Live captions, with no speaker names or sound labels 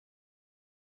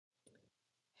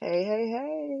Hey, hey,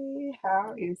 hey,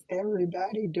 how is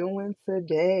everybody doing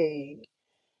today?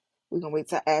 We're gonna wait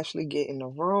till Ashley get in the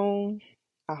room.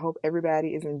 I hope everybody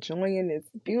is enjoying this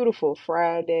beautiful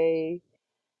Friday.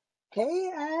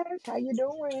 Hey Ash, how you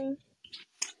doing?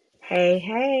 Hey,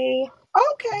 hey.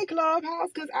 Okay,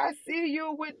 Clubhouse, cause I see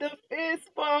you with the fist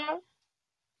for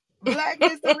Black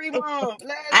History Month.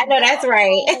 Let's I know that's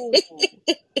right. go.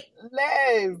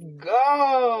 Let's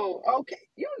go. Okay,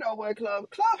 you know what,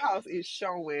 Clubhouse is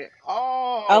showing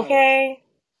off. Okay.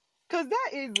 Cause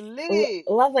that is lit.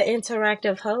 Love an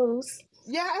interactive host.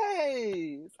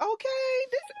 Yes. Okay.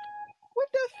 This with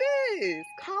the fizz.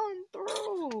 Come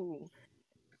through.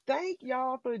 Thank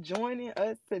y'all for joining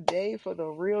us today for the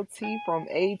real tea from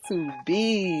A to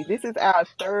B. This is our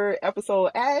third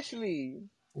episode, Ashley.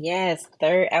 Yes,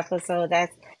 third episode.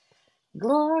 That's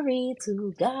glory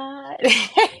to God.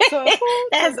 To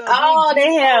who? To That's the big all to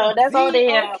G O him. That's all to D.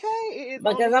 him. Okay. It is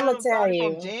on Because I'm going him. to tell Started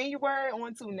from you, January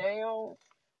on to now.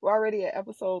 We're already at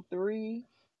episode 3.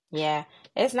 yeah,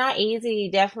 it's not easy.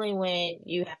 Definitely when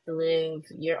you have to live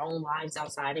your own lives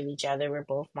outside of each other. We're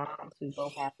both moms. We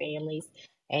both have families.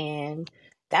 And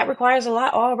that requires a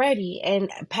lot already.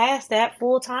 And past that,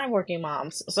 full-time working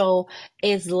moms. So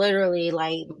it's literally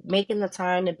like making the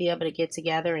time to be able to get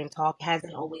together and talk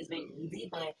hasn't always been easy,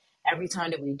 but every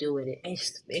time that we do it,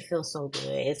 it feels so good.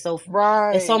 It's so much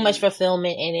Right.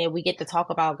 fulfillment in it. We get to talk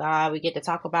about God. We get to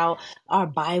talk about our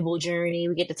Bible journey.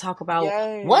 We get to talk about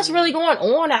what's really Yes. going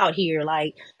on out here.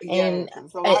 Like, Yes. and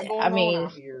There's a lot I going on mean,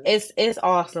 out here. it's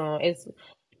awesome.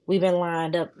 We've been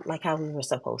lined up like how we were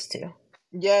supposed to.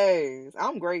 Yes,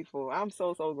 I'm grateful. I'm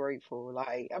so grateful.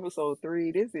 Like episode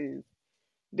 3, this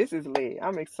is lit.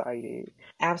 I'm excited.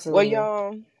 Well, Absolutely.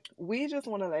 y'all, we just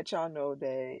want to let y'all know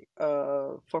that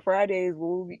for Fridays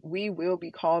we will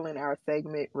be calling our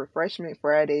segment Refreshment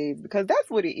Fridays because that's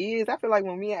what it is. I feel like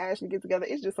when me and Ashley get together,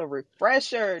 it's just a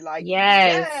refresher. Like,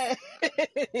 Yes,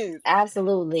 yes.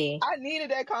 absolutely. I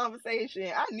needed that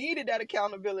conversation. I needed that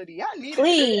accountability. I needed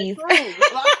to hear that Please. truth.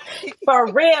 Like,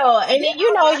 For real. And get then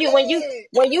you out know my you head.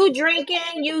 when you drinking,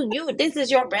 you this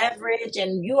is your beverage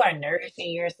and you are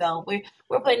nourishing yourself.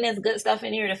 We're putting this good stuff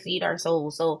in here to feed our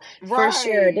souls. So for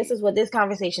sure, this Right. is what this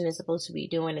conversation is supposed to be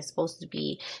doing. It's supposed to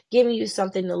be giving you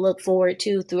something to look forward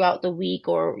to throughout the week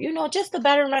or just to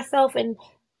better myself and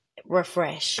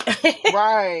refresh.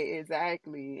 Right,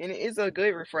 exactly. And it's a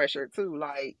good refresher too.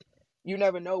 Like you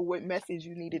never know what message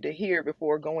you needed to hear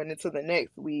before going into the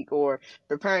next week or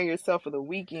preparing yourself for the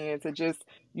weekend to just,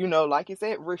 like you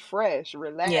said, refresh,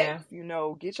 relax, Yeah.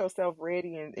 get yourself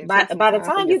ready and By take some by the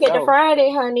time for time you get to yourself.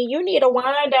 Friday, honey, you need a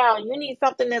wind down. You need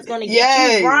something that's going to get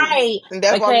you Yes. right And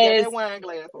that's why we got because that wine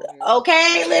glass on here.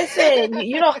 okay, listen,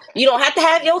 you don't have to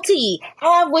have your tea.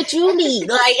 Have what you need.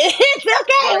 Like it's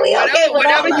okay. Right. We Whatever okay with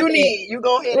whatever all of you it. need, you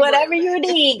go ahead and grab Whatever you that.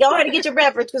 need, go ahead and get your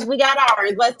beverage because we got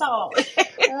ours. Let's talk.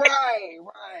 Right,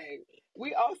 right.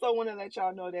 We also want to let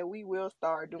y'all know that we will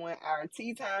start doing our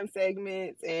tea time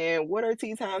segments. And what are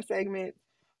tea time segments?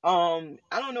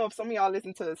 I don't know if some of y'all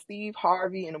listen to Steve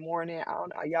Harvey in the morning. I don't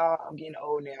know, y'all. I'm getting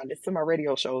old now. I listen to my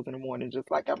radio shows in the morning,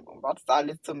 just like I'm about to start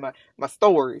listening to my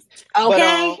stories. But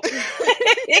Okay.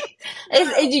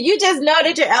 You just know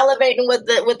that you're elevating with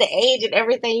the age and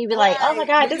everything. You be like, oh my right,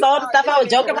 God, when this is you all the start stuff I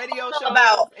was listening to joking radio shows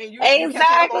about. and you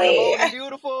catching up on the Exactly. Bold and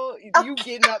Beautiful, you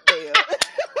getting up there.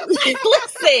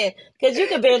 Listen, because you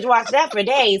can binge watch that for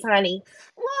days, honey.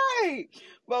 Right.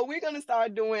 But we're gonna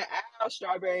start doing our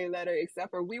strawberry letter,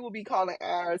 except for we will be calling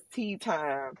ours tea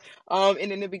time. And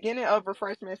in the beginning of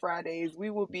Refreshment Fridays, we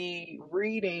will be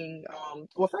reading.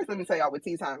 Well, first let me tell y'all what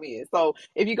tea time is. So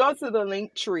if you go to the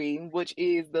link tree, which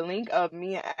is the link of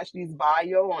me and Ashley's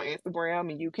bio on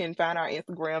Instagram, and you can find our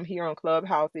Instagram here on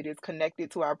Clubhouse. It is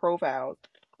connected to our profiles.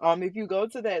 If you go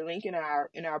to that link in our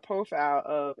profile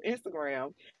of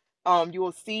Instagram, you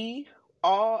will see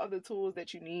all of the tools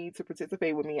that you need to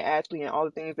participate with me and Ashley and all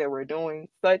the things that we're doing,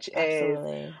 such as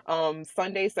Absolutely.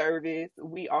 Sunday service.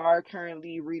 We are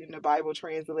currently reading the Bible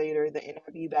translator, the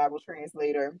NIV Bible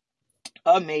translator.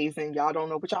 Amazing. Y'all don't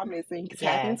know what y'all missing.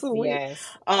 Tap Yes, into it.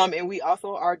 yes. And we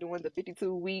also are doing the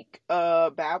 52-week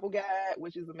Bible guide,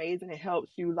 which is amazing. It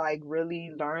helps you like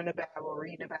really learn the Bible,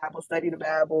 read the Bible, study the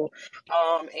Bible.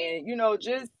 And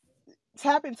just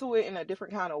tap into it in a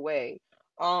different kind of way.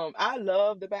 I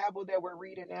love the Bible that we're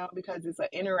reading now because it's an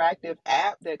interactive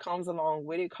app that comes along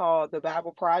with it called the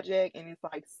Bible Project, and it's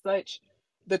like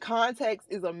the context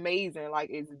is amazing. Like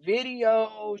it's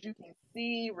videos, you can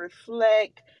see,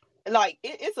 reflect, like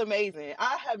it's amazing.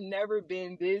 I have never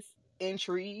been this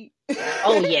intrigued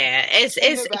Oh yeah. It's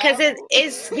in it's the because Bible.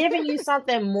 it's giving you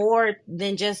something more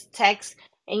than just text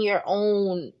and your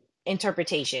own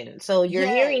interpretation. So you're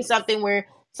hearing Yes. something where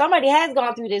somebody has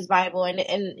gone through this Bible, and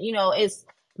you know, it's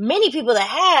many people that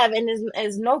have, and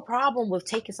there's no problem with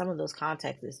taking some of those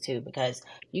contexts too, because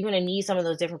you're gonna need some of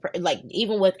those different, like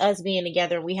even with us being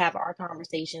together, we have our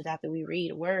conversations after we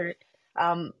read a word.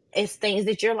 It's things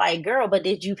that you're like, girl, but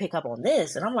did you pick up on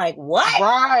this? And I'm like, what?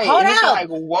 Right. Hold And it's up. like,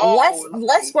 whoa,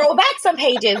 Let's like, scroll back some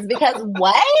pages because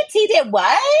what? He did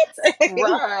what?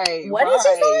 right, What did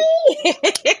right. you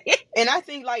say? And I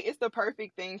think like it's the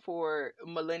perfect thing for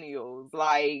millennials.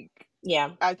 Like,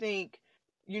 Yeah, I think,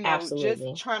 just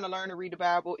absolutely. trying to learn to read the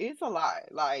Bible, it's a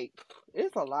lot. Like,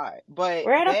 it's a lot. But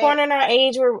We're at a that, point in our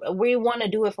age where we want to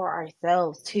do it for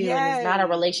ourselves too, and it's not a yes.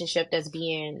 relationship that's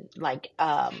being like,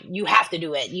 you have to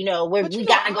do it. You know, But we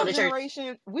gotta go our to church.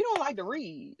 generation, we don't like to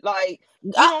read. Like,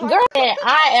 we don't like Girl, man,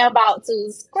 I am about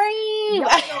to scream.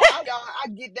 y'all know I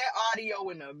get that audio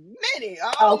in a minute.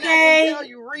 I'm not gonna tell Okay,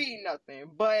 you read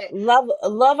nothing, but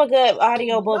love a good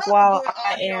audiobook love a while good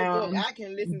I audio book. am I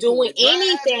can listen to doing it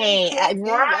driving, anything.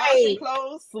 cooking, washing Right.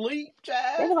 clothes, sleep,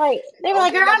 They child. were like,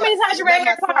 Okay, girl, how many times you read let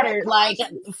my Harry Potter? Like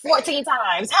subconscious, man. 14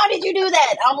 times. How did you do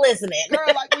that? I'm listening.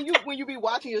 Girl, like when you be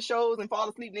watching your shows and fall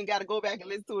asleep and then gotta go back and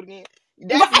listen to it again.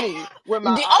 That's Right. me with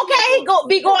my audio Okay, book.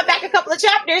 be going back a couple of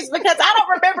chapters because I don't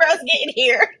remember us getting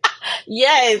here.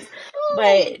 Yes,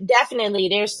 but definitely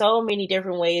there's so many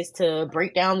different ways to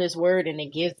break down this word, and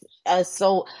it gives us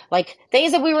so like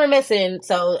things that we were missing.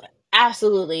 So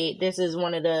absolutely, this is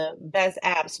one of the best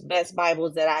apps, best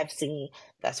Bibles that I've seen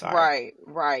thus far. Right,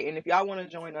 right. And if y'all want to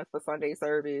join us for Sunday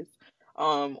service,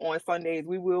 on Sundays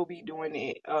we will be doing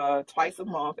it twice a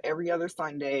month, every other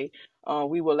Sunday.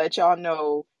 We will let y'all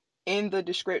know in the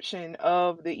description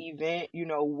of the event,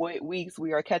 what weeks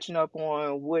we are catching up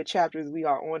on, what chapters we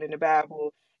are on in the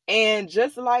Bible. And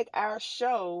just like our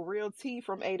show, Real Tea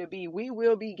from A to B, we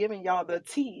will be giving y'all the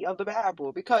tea of the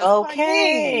Bible. Because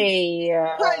Okay.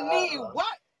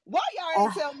 why y'all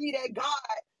ain't Uh, tell me that God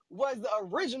was the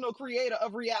original creator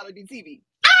of reality TV?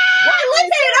 Why y'all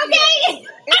ain't tell me that? listen, okay.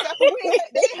 Except for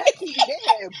they ain't had TV, they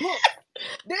had books.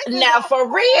 This is Now a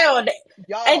for real, whole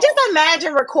and just y'all.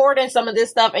 imagine recording some of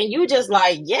this stuff, and you just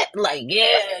yeah.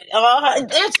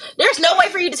 There's no way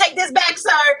for you to take this back,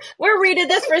 sir. We're reading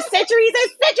this for centuries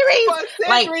and For centuries.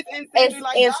 Like centuries and centuries,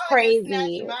 like it's God just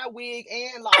snatched crazy. my wig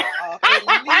and lighter off at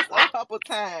least a couple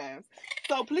times.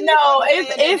 So please No, understand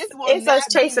that this will it's us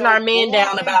not be chasing our no men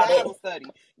down boring about it. Bible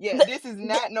study. Yeah, Th- this is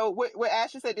th- not no what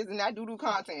Ashley said. This is not doo-doo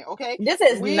content. Okay, this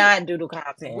is we not doodle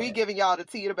we content. giving y'all the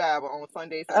tea of the Bible on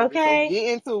Sunday service. So Okay.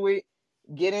 get into it.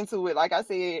 Get into it. Like I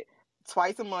said,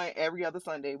 twice a month, every other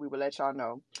Sunday, we will let y'all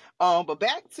know. But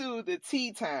back to the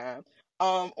tea time.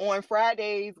 On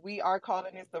Fridays, we are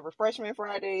calling this the Refreshment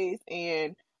Fridays,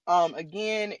 and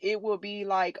again, it will be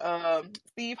like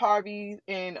Steve Harvey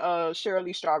and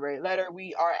Shirley Strawberry Letter.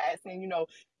 We are asking,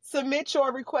 submit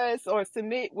your requests or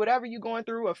submit whatever you're going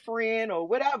through, a friend or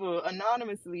whatever,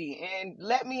 anonymously, and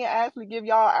let me and Ashley give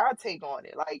y'all our take on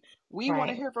it. Like, we want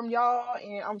to Right. hear from y'all,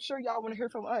 and I'm sure y'all want to hear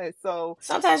from us. So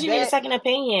Sometimes you need a that, second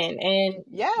opinion, and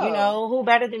yeah, who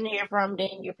better than to hear from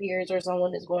than your peers or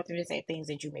someone that's going through the same things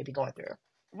that you may be going through.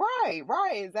 right,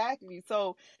 right, exactly.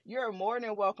 So you're more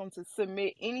than welcome to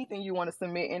submit anything you want to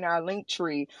submit in our link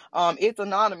tree. It's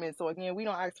anonymous, so again, we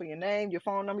don't ask for your name, your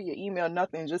phone number, your email,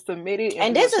 nothing. Just submit it, and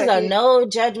And we will this is check a it. no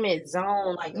judgment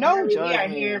zone. Like No literally, we are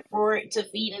here judgment. for it to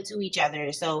feed into each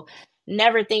other. So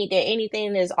never think that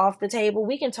anything is off the table.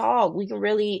 We can talk. We can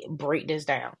really break this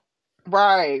down.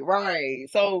 Right, right.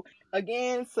 So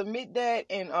again, submit that,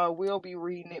 and we'll be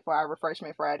reading it for our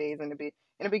Refreshment Fridays in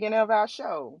the beginning of our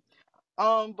show.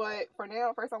 But for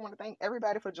now, first I want to thank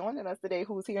everybody for joining us today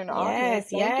who's here in the audience.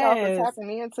 Yes, Thank y'all for yes.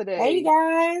 tapping in Hey, you today.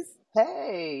 guys.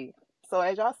 Hey. So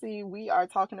as y'all see, we are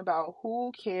talking about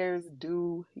who cares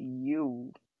do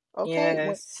you. Okay?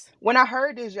 Yes. When I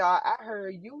heard this, y'all, I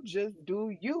heard you just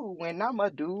do you and I'ma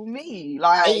do me.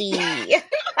 Like Hey.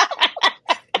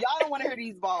 y'all don't want to hear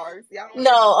these bars. Y'all don't want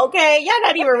to hear these No, bars. okay. Y'all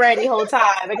not even ready whole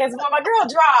time because when my girl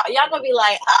drop, y'all gonna be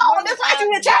like, oh, this why she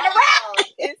was trying to rap. Y'all,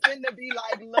 it's gonna be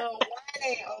like Lil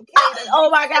Wayne, okay? The Oh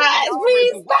my music gosh, store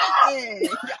is please stop.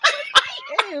 working.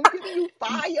 I'm giving you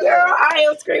Girl, fire. I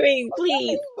am screaming, Okay,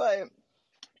 please. but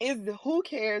who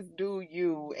cares do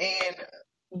you? And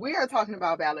we are talking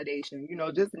about validation,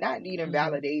 just not needing Hmm.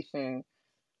 validation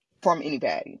from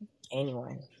anybody,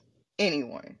 Anyone.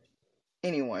 anyone,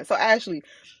 anyone. So Ashley,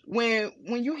 when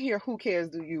you hear who cares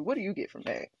do you, what do you get from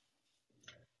that?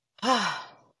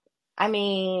 I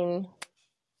mean,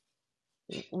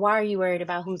 why are you worried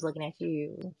about who's looking at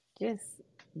you? Just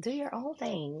do your own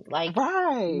thing. Like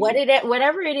Right.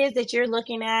 whatever it is that you're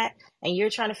looking at and you're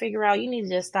trying to figure out, you need to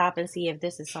just stop and see if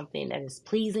this is something that is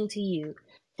pleasing to you.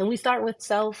 Can we start with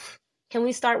self? can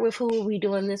we start with who are we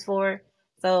doing this for?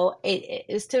 So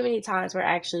it's too many times we're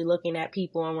actually looking at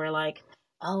people and we're like,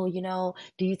 oh,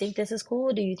 do you think this is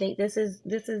cool? Do you think this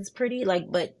is pretty?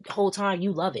 Like, but the whole time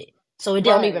you love it. So it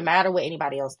don't even Right. matter what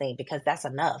anybody else think because that's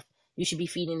enough. You should be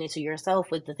feeding into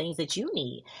yourself with the things that you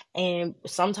need. And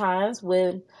sometimes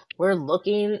when we're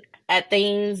looking at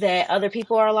things that other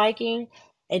people are liking,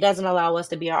 it doesn't allow us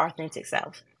to be our authentic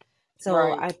self.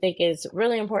 So Right. I think it's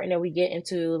really important that we get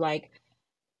into like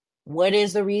what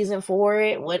is the reason for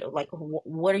it?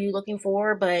 What are you looking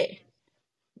for? But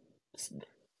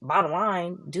bottom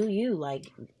line, do you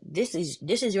like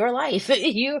this is your life.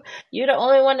 You're the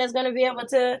only one that's gonna be able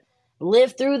to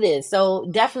live through this. So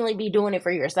definitely be doing it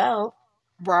for yourself.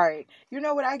 Right. You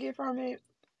know what I get from it?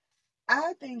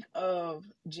 I think of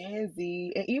Gen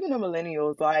Z and even the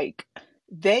millennials, like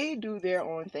they do their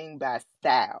own thing by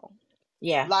style.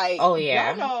 Yeah. Like, Oh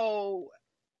y'all yeah. know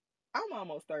I'm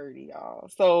almost 30, y'all.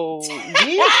 So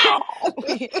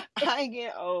I ain't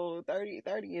getting old. 30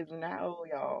 is not old,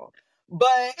 y'all.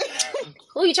 But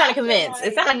Who you trying to I feel convince?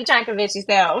 It like, sounds like you're trying to convince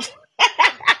yourself.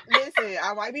 listen,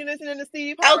 I might be listening to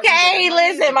Steve Harvey, but that's Okay, my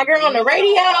listen, my music. girl on the Leave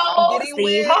me alone. I'm radio, getting Steve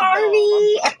wisdom.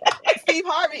 Harvey. Steve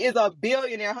Harvey is a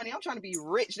billionaire, honey. I'm trying to be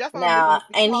rich. That's why I'm listening Now, to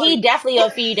Steve and he Harvey. definitely will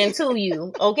feed into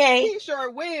you, okay? He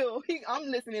sure will. I'm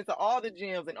listening to all the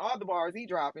gems and all the bars he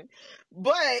dropping.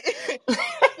 But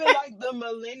I feel like the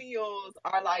millennials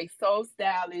are like so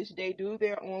stylish. They do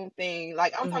their own thing.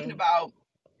 Like I'm talking Hmm. about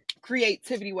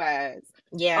creativity wise.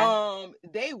 Yeah.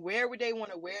 They wear what they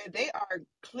want to wear. They are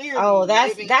clearly Oh,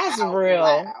 that's living that's out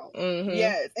real. loud. Hmm.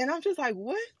 Yes. And I'm just like,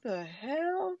 what the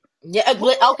hell? Yeah,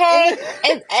 What? And okay.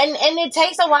 And it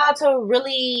takes a while to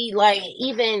really like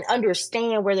even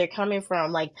understand where they're coming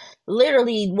from. Like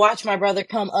literally watch my brother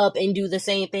come up and do the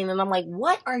same thing and I'm like,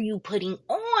 "What are you putting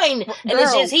on?" And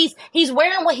it's just girl, he's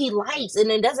wearing what he likes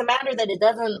and it doesn't matter that it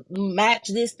doesn't match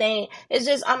this thing. It's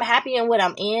just I'm happy in what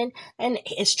I'm in and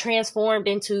it's transformed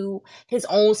into his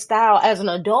own style as an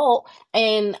adult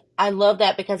and I love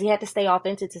that because he had to stay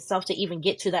authentic to self to even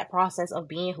get to that process of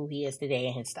being who he is today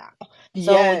in his style.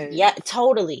 So yes. yeah,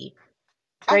 totally.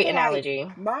 I Great feel like analogy.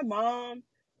 my mom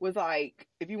was like,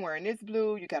 if you wearing this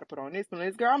blue, you got to put on this blue.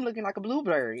 This girl, I'm looking like a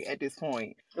blueberry at this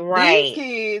point. These Right.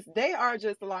 kids, they are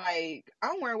just like,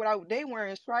 I'm wearing they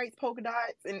wearing stripes, polka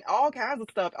dots, and all kinds of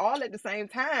stuff all at the same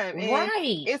time. And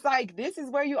Right. it's like, this is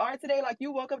where you are today. Like,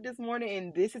 you woke up this morning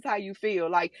and this is how you feel.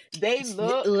 Like, they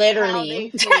look how Literally.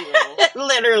 they feel.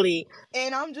 Literally.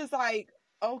 And I'm just like,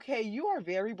 okay, you are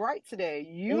very bright today.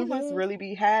 You must Hmm. really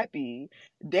be happy.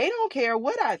 They don't care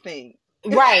what I think.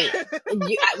 Right.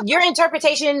 Your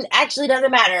interpretation actually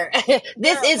doesn't matter.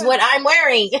 This Girl, is because what I'm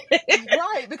wearing.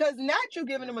 right, because not you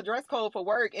giving them a dress code for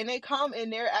work, and they come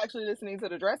and they're actually listening to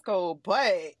the dress code,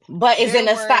 but But it's they're in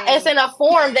a style, it's wearing in a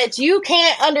form that you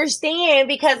can't understand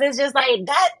because it's just like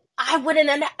that. I wouldn't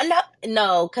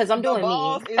no, because I'm the doing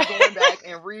boss me. is going back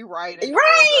and rewriting the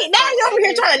whole Right. dress Now code. you're over At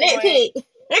here this trying to point, nitpick.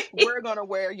 we're gonna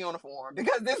wear a uniform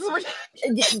because this is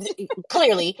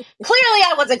Clearly,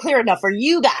 I wasn't clear enough for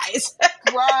you guys.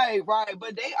 right, right.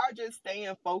 But they are just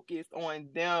staying focused on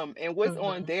them and what's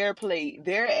on Hmm. their plate,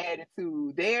 their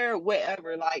attitude, their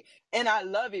whatever. Like, and I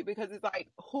love it because it's like,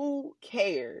 who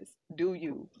cares? Do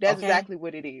you? That's Okay. exactly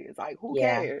what it is. Like, who Yeah.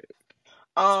 cares?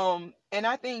 And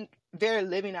I think they're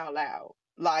living out loud.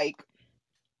 Like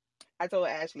I told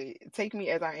Ashley, take me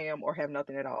as I am or have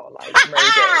nothing at all. Like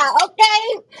Mary J.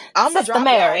 Okay, I'm gonna Sister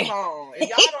drop y'all a Mary. song. If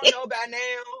y'all don't know by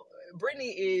now, Brittany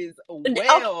is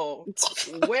Okay,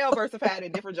 well versified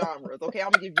in different genres. Okay, I'm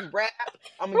gonna give you rap.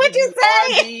 I'm gonna what give you you say?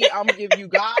 R&B. I'm gonna give you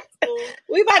gospel.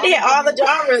 We about to I'm hit gonna give all the you.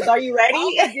 genres. Are you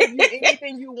I'm ready? gonna give you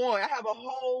anything you want. I have a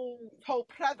whole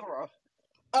plethora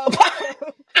of.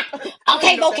 I don't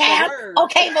even Okay, know if that's a vocab. word.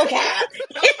 Okay, vocab.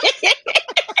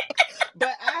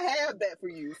 But I have that for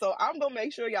you. So I'm gonna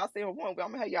make sure y'all stay on point.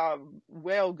 I'm gonna have y'all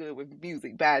well good with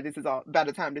music by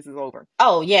the time this is over.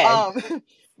 Oh yeah, Um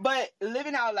but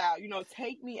living out loud,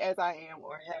 take me as I am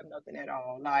or have nothing at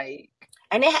all. Like,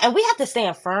 and we have to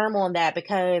stand firm on that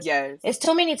because yes. it's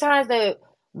too many times that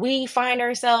we find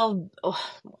ourselves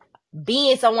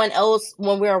being someone else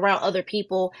when we're around other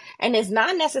people. And it's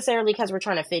not necessarily because we're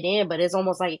trying to fit in, but it's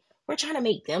almost like we're trying to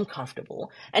make them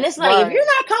comfortable. And it's like, if you're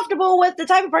Right. not comfortable with the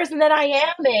type of person that I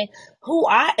am and who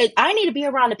I need to be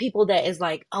around the people that is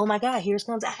like, oh my God, here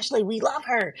comes Ashley. We love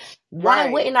her. Why Right.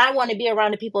 wouldn't I want to be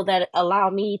around the people that allow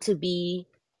me to be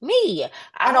me?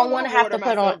 I I don't don't want want to to have water to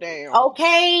put on, myself down.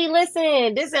 okay,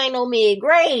 listen, this ain't no mid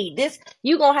grade. This,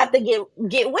 you gonna have to get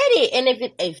with it. And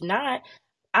if not,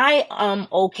 I am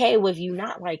okay with you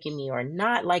not liking me or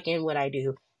not liking what I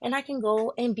do, and I can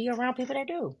go and be around people that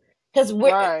do. Because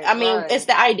Right, I mean, it's right.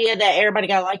 the idea that everybody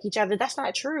gotta like each other. That's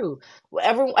not true.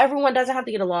 Everyone doesn't have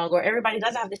to get along, or everybody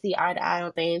doesn't have to see eye to eye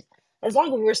on things. As long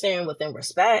as we're staying within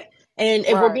respect, and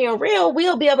if we're Right. being real,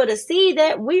 we'll be able to see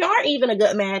that we aren't even a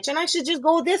good match, and I should just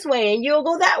go this way, and you'll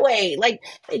go that way. Like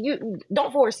you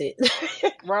don't force it.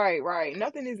 Right, right.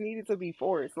 Nothing is needed to be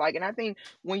forced. Like, and I think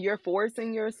when you're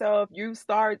forcing yourself, you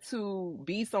start to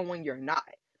be someone you're not.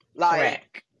 Correct.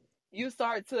 Like, you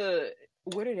start to,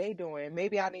 what are they doing?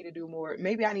 Maybe I need to do more.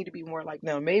 Maybe I need to be more like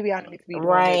them. Maybe I need to be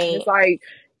doing this. And Right. it's like,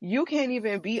 you can't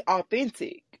even be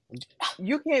authentic.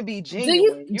 You can't be Do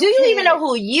you genuine. do You you even know can't.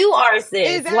 who you are,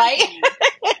 sis? Like Exactly.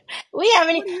 we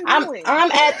haven't. What are you doing?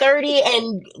 I'm at 30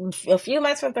 and a few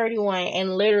months from 31,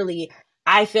 and literally,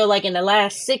 I feel like in the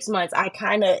last 6 months, I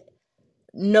kind of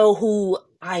know who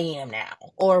I am now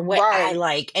or what I Right,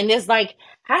 like, and it's like,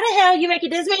 how the hell you make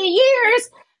it this many years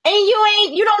and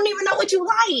you don't even know what you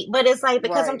like? But it's like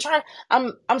because right.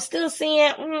 I'm still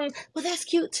seeing, well, that's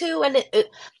cute too, and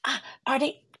are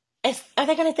they? Are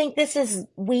they gonna think this is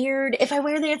weird if I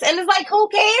wear this? And it's like, who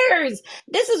cares?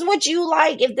 This is what you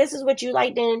like. If this is what you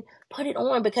like, then put it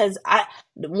on. Because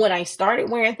when I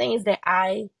started wearing things that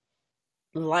I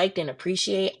liked and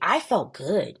appreciate, I felt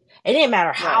good. It didn't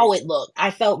matter how Right, it looked.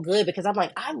 I felt good because I'm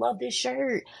like, I love this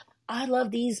shirt. I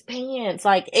love these pants.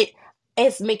 Like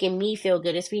it's making me feel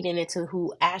good. It's feeding into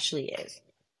who Ashley is.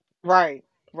 right,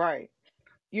 right.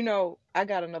 I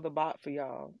got another bot for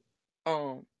y'all.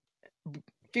 Um,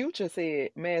 Future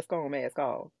said, mask on, mask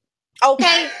off.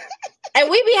 Okay? And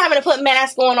we be having to put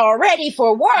masks on already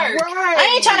for work.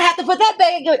 I ain't trying to Right. have to put that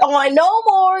bag on no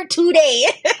more today.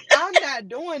 I'm not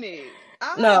doing it.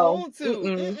 I don't No. want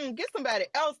to. Mm-mm. Mm-mm. Get somebody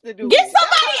else to do Get it.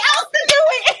 That's how somebody else to do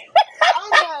it.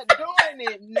 I'm not doing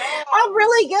it. I'm No.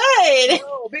 really good.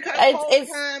 No. Because It's whole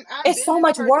it's time I've it's been so this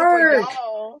much person for work.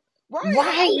 y'all. Right.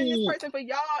 Like I've been this Right. person for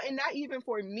y'all and not even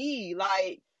for me.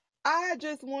 Like I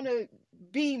just want to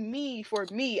be me for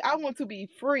me. I want to be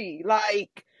free.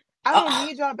 Like I don't Uh,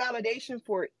 need y'all validation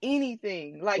for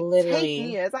anything. Like take literally.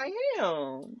 me as I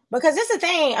am. Because that's the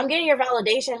thing. I'm getting your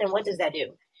validation, and what does that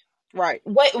do? Right.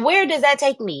 Where does that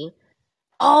take me?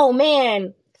 Oh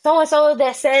man, so and so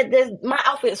that said this my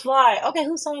outfit's fly. Okay,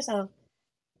 who's so and so?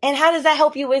 And how does that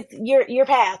help you with your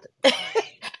path?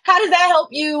 How does that help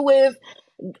you with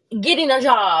getting a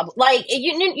job? Like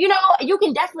you know, you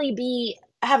can definitely be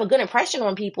have a good impression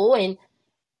on people, and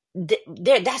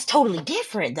that's totally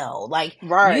different though. Like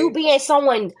you Right. being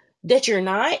someone that you're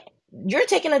not, you're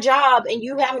taking a job and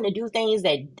you having to do things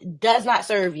that does not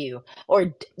serve you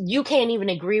or you can't even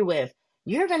agree with.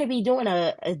 You're going to be doing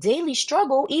a daily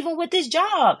struggle even with this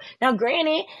job. Now,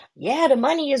 granted, yeah, the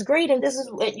money is great and this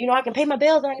is, I can pay my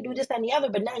bills and I can do this that, and the other,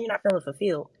 but now you're not feeling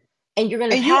fulfilled. And you're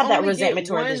going to And you have that only get resentment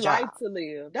toward this one life job. to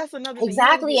live. That's another thing.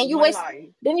 You only Exactly, get and one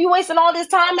life. then you wasting all this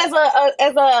time as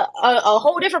a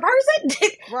whole different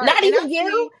person, Right. not And even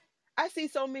you. I see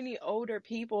so many older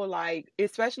people like,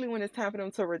 especially when it's time for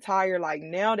them to retire, like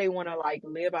now they want to like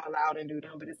live out loud and do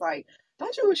them. But it's like,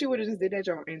 don't you wish you would have just did that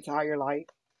your entire life?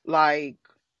 Like,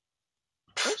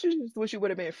 don't you just wish you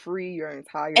would have been free your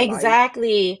entire life?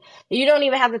 Exactly. You don't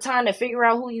even have the time to figure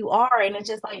out who you are, and it's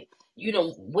just like you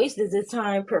don't wasted this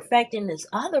time perfecting this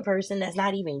other person that's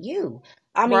not even you.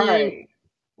 I mean, Right.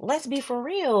 let's be for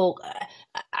real.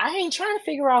 I ain't trying to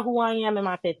figure out who I am in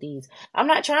my 50s. I'm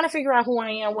not trying to figure out who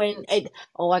I am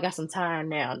I got some time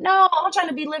now. No, I'm trying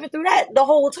to be living through that the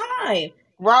whole time.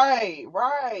 Right,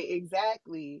 right,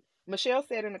 exactly. Michelle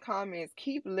said in the comments,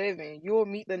 keep living. You will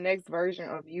meet the next version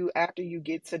of you after you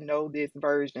get to know this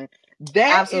version.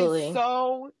 That is Absolutely.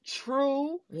 so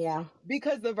true Yeah.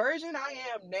 because the version I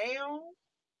am now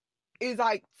is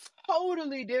like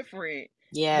totally different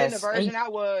than the Yes. And version I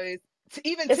was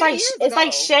even it's 10 like years it's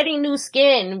like ago. shedding new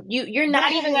skin. You're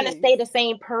not even gonna Yes, stay the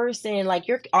same person. Like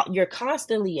you're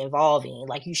constantly evolving,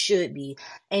 like you should be.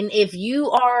 And if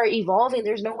you are evolving,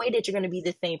 there's no way that you're gonna be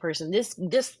the same person. This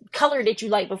color that you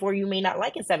liked before, you may not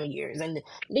like in 7 years, and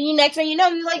then you next thing you know,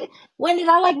 you're like, when did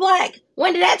I like black?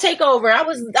 When did that take over? I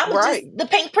was just right, the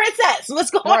pink princess.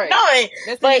 What's going right. on?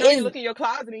 Next thing you But know, you look in your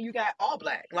closet and you got all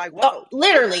black. Like, whoa.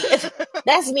 literally, it's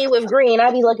that's me with green.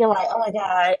 I be looking like, oh my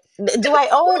god, do I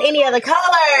own any other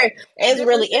color?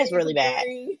 Different It's shades really of bad.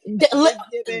 green. D- li-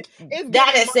 It's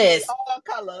that giving Monday assists. all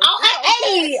colors. Oh, It's okay.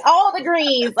 hey, all the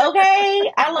greens,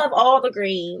 okay? I love all the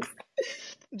greens.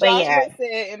 But Joshua yeah,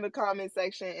 said in the comment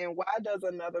section, and why does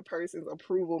another person's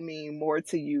approval mean more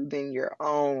to you than your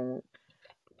own?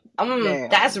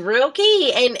 that's Now, real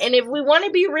key. And if we want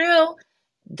to be real,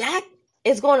 that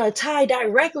is going to tie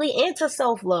directly into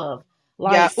self love.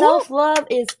 Yeah. Like, Ooh. self-love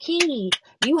is key.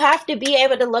 You have to be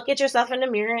able to look at yourself in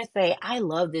the mirror and say, I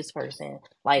love this person.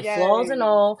 Like, flaws and Yes.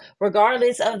 all,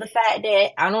 regardless of the fact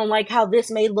that I don't like how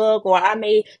this may look, or I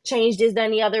may change this,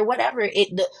 then the other, whatever.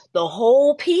 The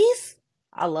whole piece,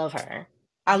 I love her.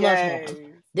 I love him. Yes.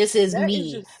 This is That is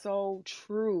me. just so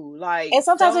true. Like And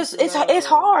sometimes it's self-love.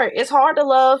 hard. It's hard to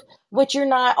love what you're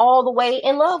not all the way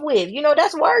in love with.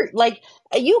 That's work. Like,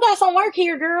 you got some work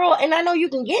here, girl, and I know you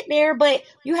can get there, but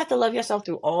you have to love yourself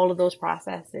through all of those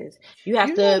processes. You have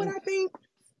You know what to I think?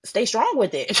 stay strong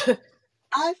with it.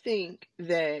 I think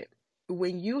that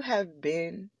when you have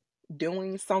been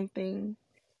doing something,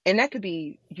 and that could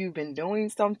be you've been doing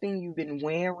something, you've been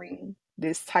wearing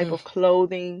this type Mm, of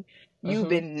clothing, you've hmm.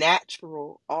 been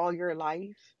natural all your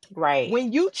life. Right.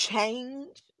 When you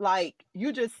change, like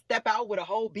you just step out with a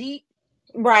whole beat,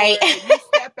 Right. or you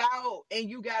step out and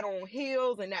you got on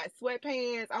heels and not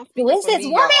sweatpants. I'm Who speaking is for this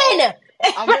me, y'all. woman?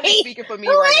 I'm really Right? speaking for me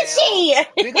Who right is now. she?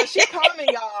 Because she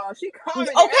coming, y'all. She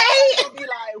coming, and everybody Okay. gonna be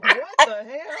like, what the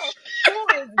hell? Who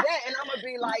is that? And I'm gonna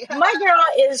be like, My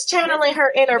girl is this channeling is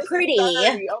her inner this is pretty.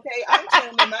 Birdie, okay? I'm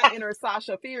channeling my inner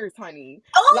Sasha Fierce, honey.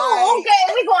 Oh, Like,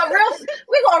 okay. We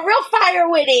going real fire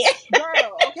with it.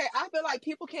 girl, okay, I feel like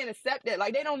people can't accept that.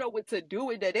 Like, they don't know what to do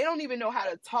with that. They don't even know how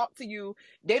to talk to you.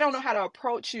 They don't know how to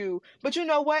approach you. But you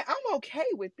know what? I'm okay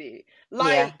with it.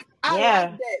 Yeah. Like, I like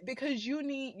Yeah. that because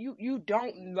you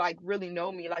don't like really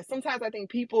know me. Like, sometimes I think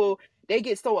people, they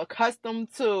get so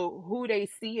accustomed to who they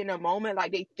see in a moment,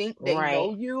 like they think they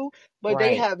know Right. you, but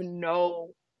they Right. have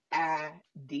no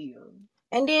idea.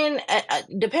 And then,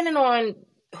 depending on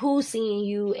who's seeing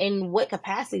you and what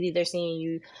capacity they're seeing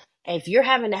you, if you're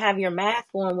having to have your mask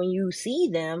on when you see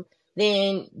them,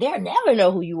 then they'll never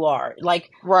know who you are. Like,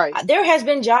 Right. there has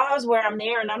been jobs where I'm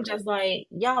there and I'm just like,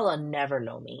 y'all will never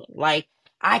know me. Like,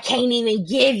 I can't even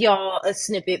give y'all a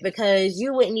snippet because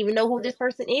you wouldn't even know who this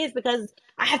person is, because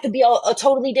I have to be a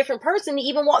totally different person to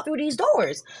even walk through these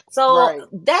doors. So Right.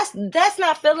 that's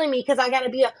not filling me, because I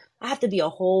have to be a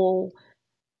whole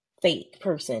fake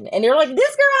person. And they're like,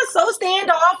 this girl is so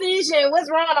standoffish and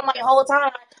what's wrong? I'm like, the whole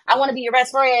time I want to be your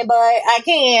best friend, but I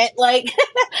can't. Like,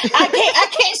 I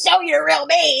can't show you the real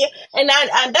me. And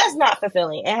that's not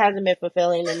fulfilling. It hasn't been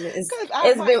fulfilling, and Because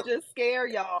I it's been, might just scare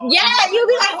y'all yeah, and be like, you'll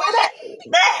be wait, like, wait.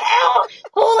 the hell?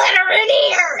 Who let her in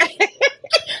here?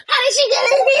 How did she get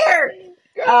in here?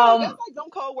 Girl, that's Um, like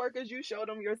them co-workers you show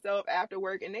them yourself after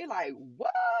work and they like,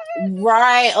 what?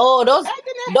 Right. Oh,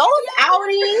 Acting that those happy at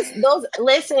outings, work? those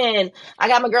listen, I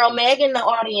got my girl Meg in the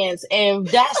audience, and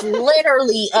that's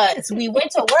literally us. We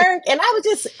went to work and I was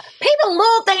just peeping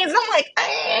little things. And I'm like,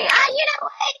 you know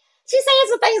what? She's saying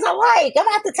some things I like. I'm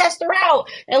gonna have to test her out.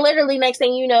 And literally next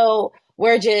thing you know,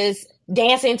 we're just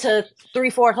dancing to 3,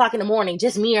 4 o'clock in the morning,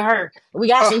 just me and her. We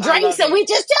got Oh, some I drinks love and we it.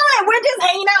 just chilling. We're just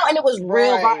hanging out, and it was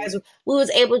real Right. vibes. We was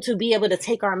able to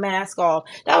take our mask off.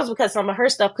 That was because some of her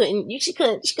stuff she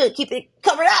couldn't keep it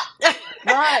covered up.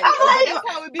 Right. But I'm that's like,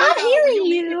 how it be I'm though. When hearing you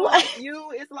meet you. people like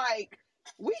you, it's like,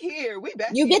 we here. We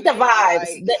You besties get the now. vibes.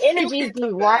 Like, The you energies get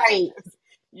be the right. vibes.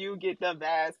 You get the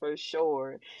vibes for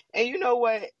sure. And you know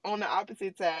what? On the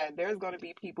opposite side, there's going to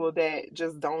be people that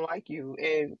just don't like you.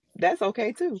 And that's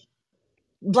okay too.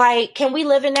 Like, can we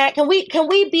live in that? Can we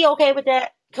be okay with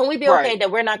that? Can we be okay Right.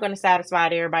 that we're not going to satisfy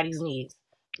everybody's needs?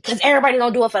 Because everybody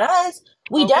don't do it for us.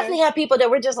 We Okay. definitely have people that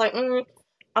we're just like,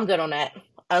 I'm good on that.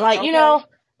 Like, Okay.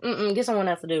 get someone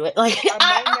else to do it. Like, I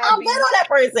might not I'm good be on that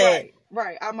person. right,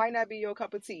 right. I might not be your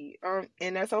cup of tea.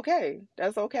 And that's okay.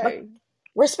 That's But okay.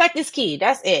 respect is key.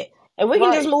 That's it. If we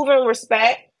can just Right. move in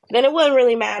respect, then it wouldn't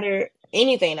really matter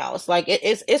anything else. Like,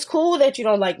 it's cool that you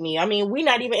don't like me. I mean, we're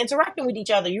not even interacting with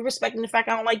each other. You respecting the fact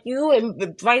I don't like you,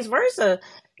 and vice versa.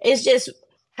 It's just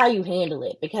how you handle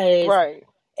it. Because Right.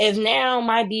 if now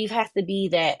my beef has to be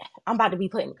that I'm about to be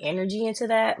putting energy into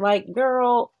that, like,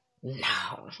 girl,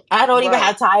 no, I don't even Right.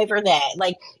 have time for that.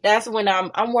 Like, that's when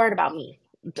I'm worried about me.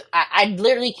 I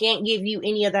literally can't give you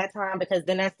any of that time, because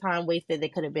then that's time wasted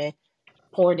that could have been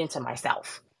poured into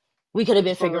myself. We could have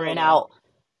been For figuring real. out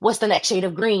what's the next shade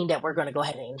of green that we're going to go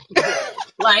ahead and get.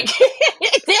 Like,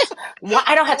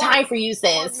 I don't have Or time for you,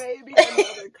 or sis. maybe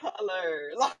another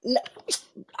color. Like,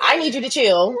 I need you to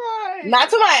chill. Not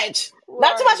right. too much.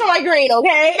 Not too much on Right. my green,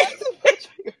 okay? Not too much.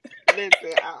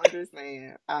 Listen, I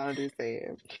understand. I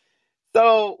understand.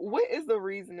 So, what is the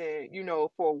reasoning,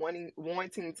 for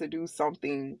wanting to do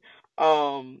something,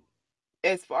 um,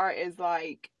 as far as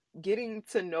like getting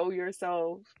to know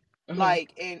yourself, Hmm.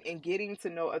 like and getting to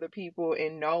know other people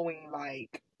and knowing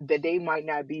like that they might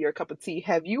not be your cup of tea?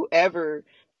 Have you ever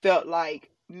felt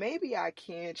like maybe I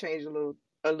can change a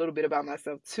little bit about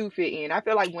myself to fit in? I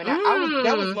feel like when I was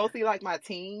that was Mm. mostly like my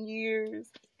teen years.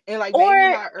 And like maybe Or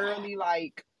not early,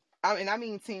 like I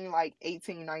mean teen, like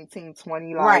 18, 19,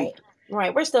 20, right, like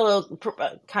right. We're still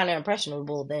kind of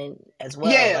impressionable then as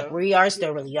well. Like yeah, we are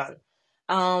still yeah, really young.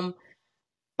 Um,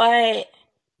 but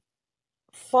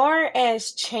far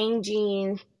as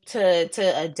changing to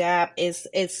adapt is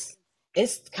it's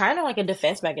kind of like a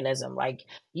defense mechanism. Like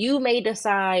you may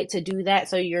decide to do that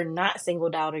so you're not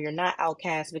singled out or you're not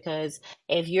outcast, because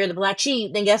if you're the black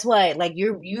sheep, then guess what? Like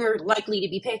you're likely to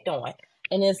be picked on.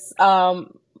 And it's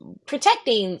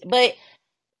protecting, but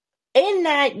in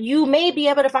that you may be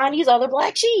able to find these other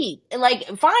black sheep and like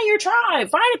find your tribe,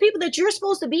 find the people that you're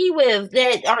supposed to be with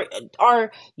that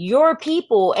are your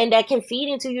people and that can feed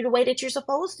into you the way that you're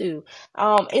supposed to.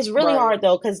 It's really right, hard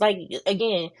though, because like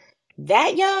again,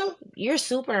 that young, you're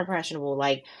super impressionable.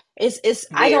 Like it's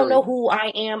I don't know very, who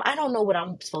I am. I don't know what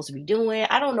I'm supposed to be doing.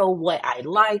 I don't know what I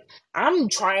like. I'm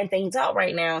trying things out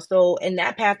right now. So in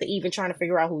that path to even trying to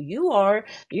figure out who you are,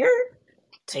 you're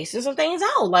tasting some things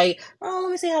out. Like, oh,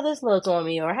 let me see how this looks on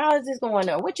me, or how is this going,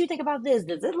 or what you think about this?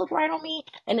 Does it look right on me?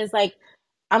 And it's like,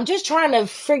 I'm just trying to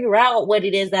figure out what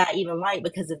it is that I even like,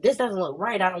 because if this doesn't look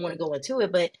right, I don't want to go into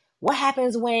it. But what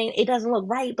happens when it doesn't look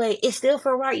right, but it still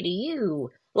feel right to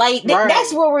you? Like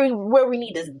that's right. where we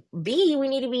need to be. We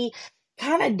need to be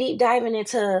kind of deep diving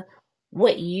into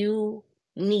what you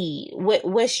need.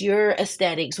 What's your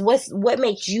aesthetics? What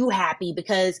makes you happy?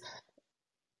 Because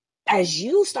as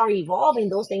you start evolving,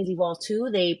 those things evolve too.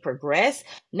 They progress.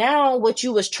 Now, what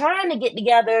you was trying to get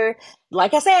together,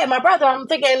 like I said, my brother, I'm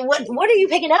thinking, what are you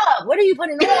picking up? What are you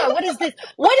putting on? What is this?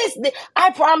 What is this?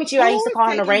 I promise you, I used Who to is call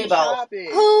him the taking you rainbow.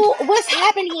 shopping? Who? What's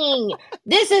happening?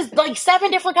 This is like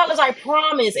 7 different colors, I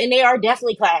promise, and they are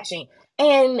definitely clashing.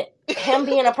 And him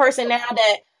being a person now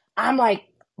that I'm like,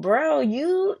 bro,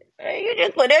 you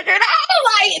just put it on.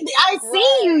 Like I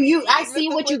see you. I Right. see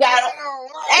Mr. what you Put that got. on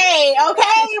Hey,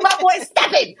 okay, my boy, step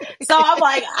right. it. So I'm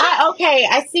like, okay,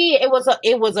 I see it.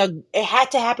 It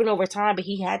had to happen over time, but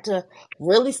he had to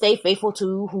really stay faithful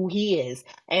to who he is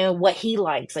and what he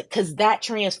likes, like, because that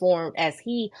transformed as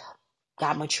he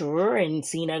got mature and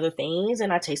seen other things,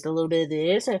 and I tasted a little bit of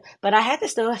this, but I had to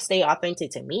still stay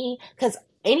authentic to me, because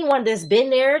anyone that's been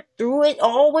there through it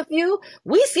all with you,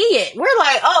 we see it. We're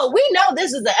like, oh, we know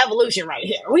this is the evolution right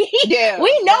here. Yeah,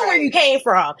 We know where you right. came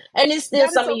from, and it's still That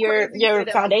is some of so crazy you say your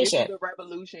that. Like, this is foundation. the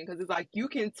revolution, because it's like you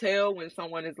can tell when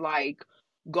someone is like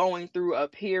going through a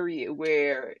period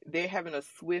where they're having a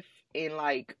swift and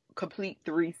like complete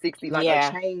 360, like a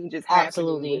Yeah, change is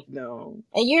happening with absolutely. them.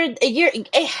 And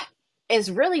it's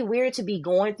really weird to be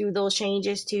going through those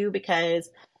changes too, because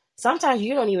sometimes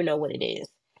you don't even know what it is.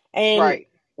 And Right,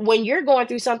 when you're going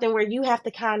through something where you have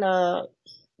to kind of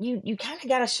you kind of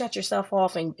got to shut yourself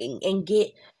off and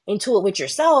get into it with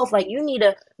yourself. Like you need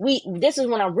to we this is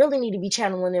when I really need to be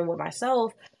channeling in with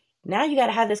myself. Now you got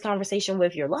to have this conversation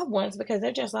with your loved ones, because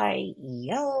they're just like,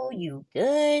 "Yo, you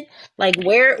good? Like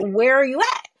where are you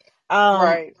at?"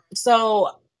 right,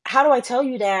 So how do I tell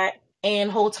you that?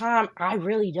 And whole time I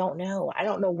really don't know. I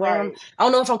don't know where right, I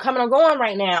don't know if I'm coming or going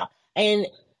right now. And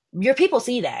your people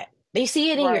see that. They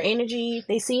see it in your right. energy.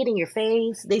 They see it in your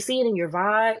face. They see it in your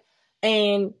vibe.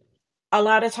 And a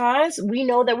lot of times we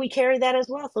know that we carry that as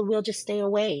well. So we'll just stay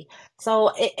away.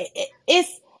 So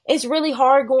it's really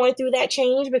hard going through that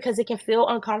change, because it can feel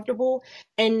uncomfortable.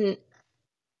 And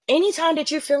anytime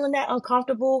that you're feeling that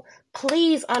uncomfortable,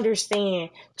 please understand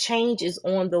change is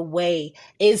on the way.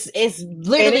 It's And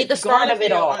literally it's the start gonna of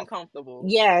it feel all. uncomfortable.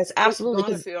 Yes, It's absolutely.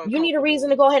 gonna Because feel you need a reason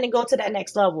to uncomfortable. go ahead and go to that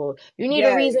next level. You need a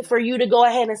Yes. reason for you to go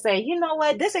ahead and say, you know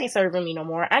what, this ain't serving me no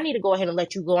more. I need to go ahead and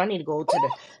let you go. I need to go to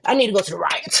the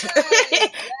right.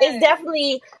 Yes, It's yes.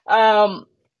 definitely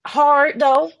hard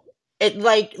though. It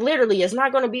like literally, it's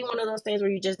not going to be one of those things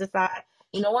where you just decide,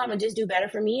 you know what, I'm gonna just do better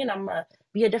for me, and I'm gonna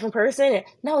be a different person.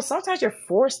 No, sometimes you're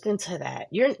forced into that.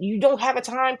 You don't have a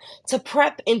time to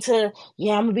prep into,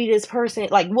 yeah, I'm gonna be this person.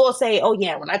 Like we'll say, oh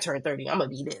yeah, when I turn 30, I'm gonna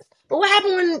be this. But what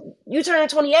happened when you turn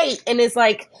 28 and it's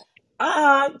like,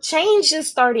 change is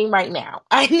starting right now.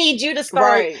 I need you to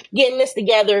start Right. getting this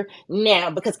together now,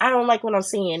 because I don't like what I'm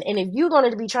seeing. And if you're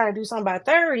going to be trying to do something by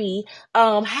 30,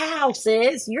 how,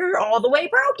 sis? You're all the way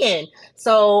broken.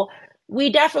 So we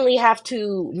definitely have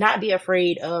to not be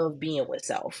afraid of being with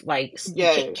self. Like,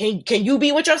 Yes. can you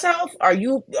be with yourself? Are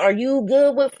you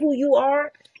good with who you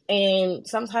are? And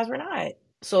sometimes we're not.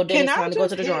 So then Can it's I time to go to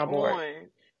just the hit drawing board. on?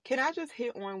 Can I just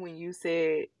hit on when you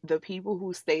said the people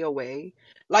who stay away?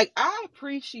 Like, I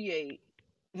appreciate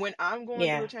when I'm going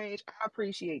through Yeah. a change, I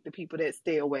appreciate the people that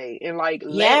stay away and like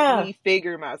let Yeah. me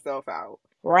figure myself out.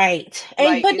 Right.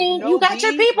 And Like, but it's then you no got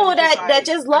your beef, but people it's just that like,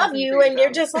 just I love you, appreciate and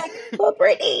they're y'all. just like, but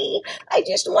Brittany, I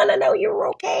just want to know you're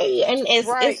okay. And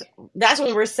it's Right. that's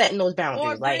when we're setting those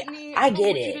Or boundaries. Like, Brittany, I I don't get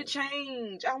want you to it.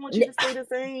 change. I want you N- to stay the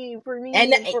same for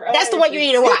And me and for that's the us. one you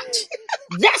need to watch.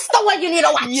 That's the one you need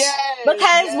to watch. Yes,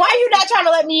 Because why you yes, not trying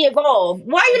to let me evolve?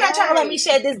 Why you not trying to let me right.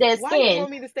 shed this dead Why you skin?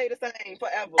 want me to stay the same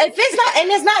If forever? it's not,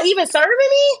 and it's not even serving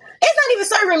me, it's not even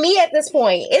serving me at this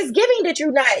point. It's giving that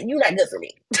you not good for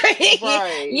me.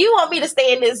 Right, You want me to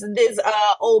stay in this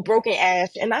old broken ash,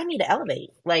 and I need to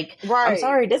elevate. Like, I'm right.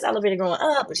 sorry, this elevator going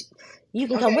up. You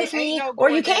can come Okay, with ain't me, no or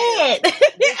you going down. can't.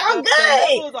 I'm The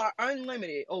good. levels are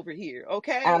unlimited over here.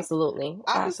 Okay, Absolutely,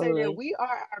 I would say that absolutely. we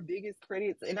are our biggest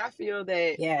critics, and I feel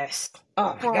that Yes.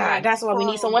 Oh my God. from That's why we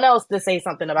need from someone else to say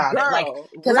something about it. Like,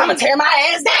 girl, cause I'm gonna tear really,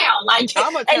 my ass down. Like,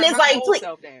 I'm gonna and tear it's my like, whole please,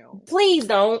 self down. please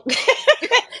don't.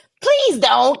 Please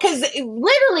don't. Cause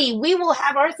literally we will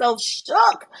have ourselves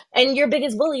shook. And your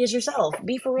biggest bully is yourself.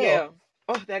 Be for real. Yeah.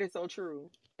 Oh, that is so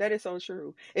true. That is so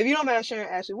true. If you don't mind sharing,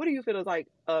 Ashley, what do you feel is like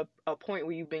a point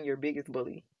where you've been your biggest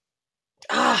bully?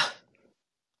 Ah,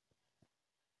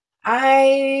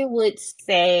 I would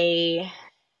say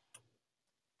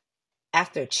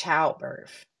after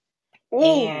childbirth.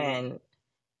 Ooh, And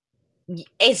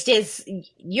it's just,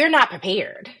 you're not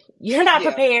prepared. You're not yeah,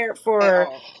 prepared at for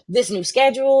all. this new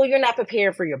schedule. You're not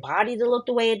prepared for your body to look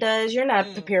the way it does. You're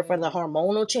not prepared for the Hmm.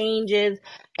 hormonal changes.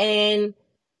 And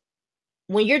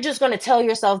when you're just going to tell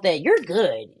yourself that you're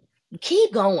good,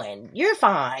 keep going, you're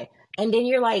fine. And then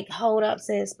you're like, hold up,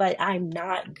 sis, but I'm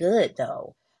not good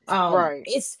though. Um, Right,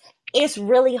 it's, it's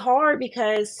really hard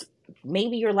because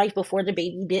maybe your life before the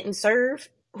baby didn't serve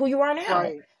who you are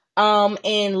now. right.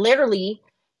 And literally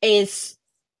it's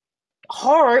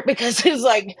hard because it's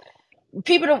like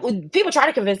people try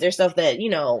to convince themselves that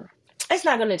it's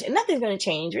not gonna nothing's gonna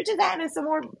change. We're just adding some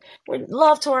more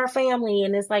love to our family,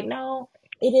 and it's like no,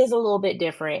 it is a little bit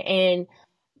different, and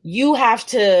you have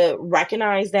to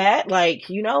recognize that. Like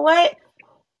you know what,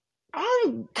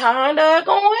 I'm kind of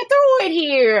going through it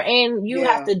here, and you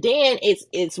have Yeah, to. Then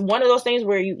it's one of those things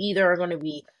where you either are going to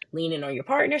be leaning on your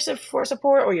partner for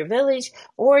support or your village,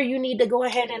 or you need to go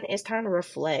ahead and it's time to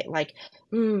reflect. Like,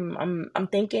 I'm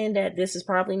thinking that this is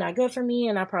probably not good for me,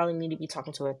 and I probably need to be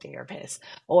talking to a therapist,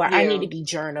 or I need yeah. to be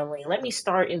journaling. Let me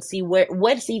start and see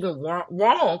what's even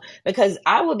wrong because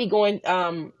I would be going.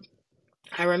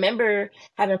 I remember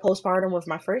having postpartum with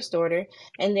my first daughter,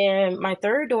 and then my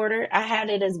third daughter, I had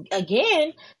it as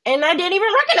again, and I didn't even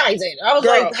recognize it. I was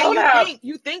like, Girl, and "Hold up,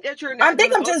 you think that you're I not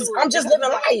think gonna I'm go just through I'm it just because living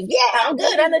it's like life. Yeah, I'm I've good.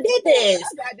 been I here done did before. this,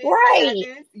 I got this. I got right?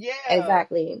 this. Yeah.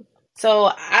 Exactly. So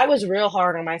I was real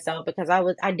hard on myself because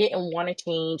I didn't want to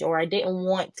change or I didn't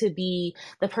want to be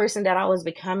the person that I was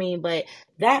becoming, but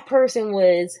that person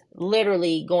was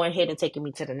literally going ahead and taking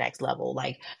me to the next level.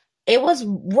 Like it was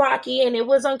rocky and it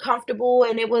was uncomfortable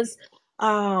and it was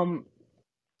um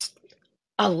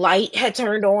a light had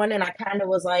turned on and I kind of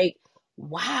was like,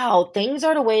 wow, things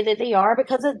are the way that they are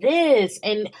because of this.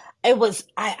 And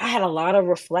I had a lot of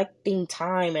reflecting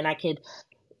time and I could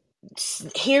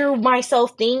hear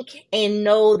myself think and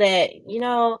know that,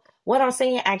 what I'm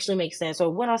saying actually makes sense or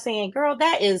what I'm saying, girl,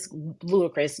 that is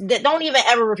ludicrous. Don't even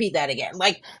ever repeat that again.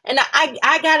 Like, and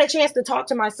I got a chance to talk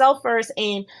to myself first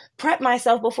and prep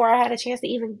myself before I had a chance to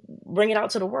even bring it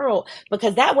out to the world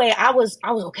because that way I was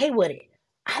okay with it.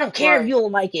 I don't care if Right. you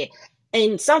don't like it.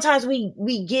 And sometimes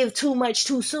we give too much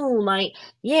too soon. Like,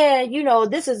 yeah,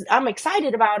 I'm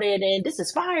excited about it and this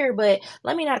is fire, but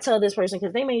let me not tell this person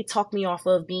because they may talk me off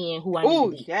of being who I need to Oh,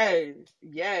 be. yes.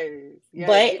 Yes.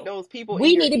 Yes. But Get those people in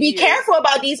we your need to be ear. careful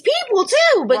about these people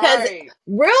too, because Right.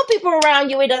 real people around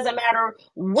you, it doesn't matter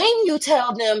when you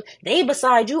tell them they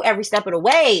beside you every step of the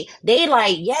way. They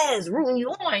like, yes, rooting you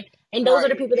on. And those are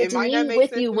the Right. people It that you might not need make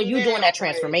with sense you to when me you're doing that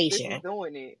now, but this is transformation.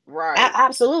 doing it. Right.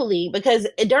 Absolutely, because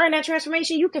during that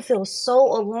transformation, you can feel so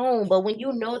alone. But when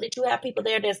you know that you have people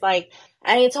there that's like,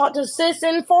 I ain't talked to sis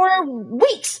in 4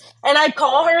 weeks, and I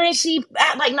call her and she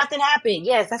act like nothing happened.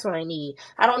 Yes, that's what I need.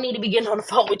 I don't need to be getting on the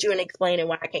phone with you and explaining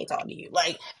why I can't talk to you.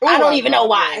 Like, I Oh, don't I even know love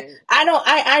why. that.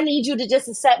 I need you to just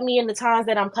accept me in the times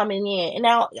that I'm coming in. And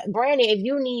now, granted, if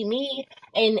you need me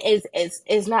and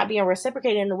is not being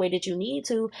reciprocated in the way that you need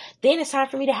to, then it's time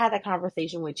for me to have that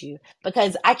conversation with you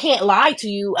because I can't lie to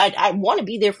you. I want to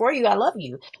be there for you. I love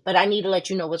you, but I need to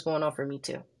let you know what's going on for me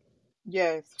too.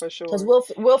 Yes, for Because sure.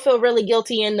 we'll feel really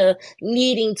guilty in the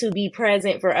needing to be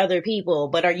present for other people,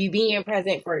 but are you being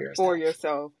present for For yourself?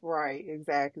 yourself. Right.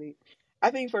 Exactly.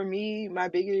 I think for me, my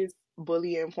biggest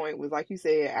bullying point was like you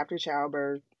said, after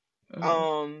childbirth. Hmm.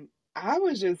 Um, I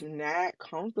was just not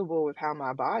comfortable with how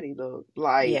my body looked.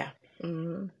 Like, Yeah.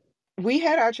 Hmm. we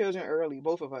had our children early,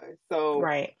 both of us. So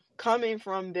Right. coming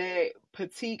from that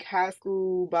petite high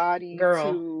school body Girl,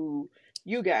 to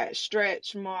you got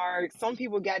stretch marks. Some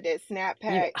people got that snap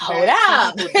you pack hold back. Some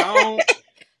up. people don't.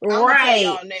 I'm gonna tell Right.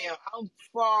 y'all now, I'm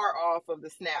far off of the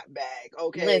snapback,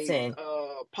 okay, Listen,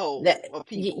 that pole of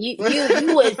you, people. you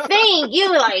you would think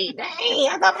you like, dang,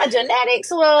 I thought my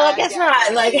genetics. Well, I I guess got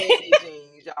not. them Like, daddy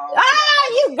jeans, y'all. I got ah,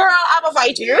 them you daddy girl, jeans. I'ma He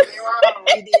fight you. did me wrong.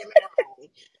 He did me wrong.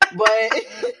 But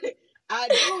I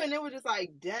do, and it was just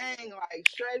like, dang, like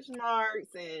stretch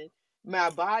marks, and my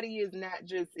body is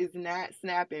not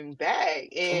snapping back,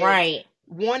 and Right,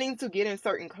 wanting to get in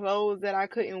certain clothes that I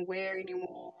couldn't wear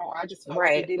anymore. I just felt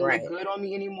like it right, didn't look right. good on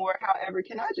me anymore. However,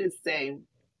 can I just say,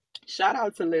 shout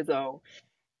out to Lizzo.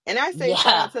 And I say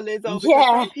shout Yeah, out to Lizzo because yeah,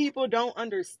 some people don't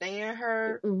understand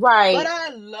her, but right. I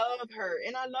love her.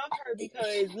 And I love her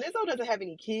because Lizzo doesn't have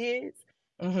any kids,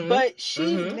 Mhm, but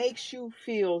she mhm. makes you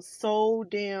feel so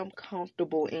damn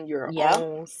comfortable in your Yep.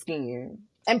 own skin.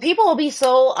 And people will be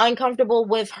so uncomfortable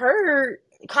with her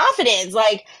confidence.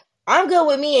 Like, I'm good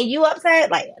with me and you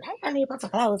upset. Like, I need to put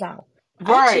some clothes on.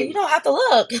 Actually, you Right. don't have to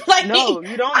look. Like, No,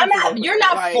 you don't need to look. you're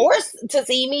not Like, forced to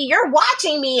see me. You're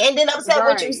watching me and then upset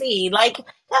what you right. see. Like, come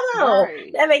on.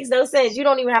 Right. That makes no sense. You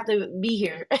don't even have to be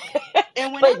here.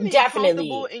 And when I But mean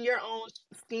comfortable definitely. in your own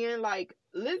skin, like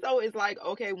Lizzo is like,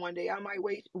 okay, one day I might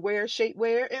wear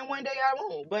shapewear and one day I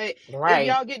won't. But if Right.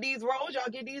 y'all get these rolls,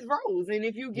 y'all get these rolls. And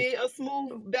if you get a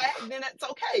smooth back, then that's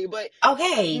okay. But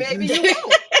Okay. maybe you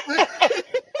won't. And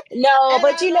No,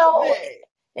 but I love that.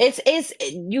 it's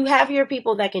you have your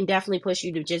people that can definitely push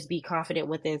you to just be confident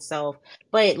within self.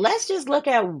 But let's just look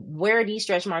at where these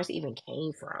stretch marks even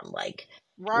came from. Like,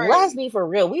 let's Right. be for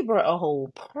real. We brought a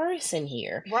whole person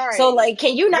here. So Right. like,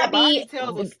 can you Your not body be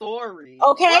tells a story.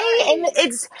 okay? And Right.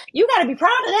 it's you got to be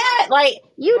proud of that. Like,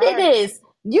 you did Right. this.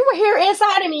 You were here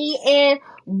inside of me and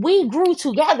we grew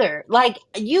together. Like,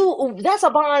 that's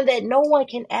a bond that no one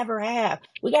can ever have.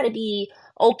 We got to be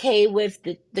okay with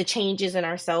the changes in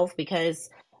ourselves because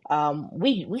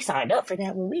we signed up for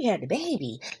that when we had the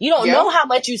baby. You don't Yeah. know how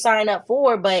much you sign up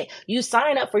for, but you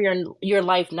sign up for your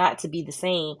life not to be the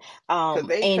same. Cause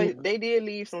And they did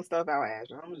leave some stuff out,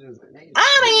 Asher. I'm just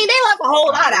I mean, they left a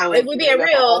whole lot out. If we they being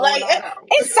left a real, whole like lot out.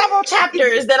 it's several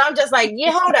chapters that I'm just like,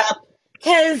 yeah, hold up,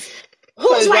 because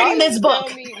who's Cause y'all writing this didn't tell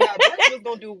book? me my breast was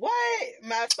gonna do what?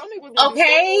 My stomach was gonna do Okay,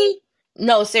 what?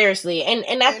 no, seriously,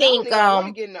 and I And I don't think even want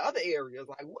to get into other areas.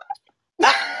 Like what?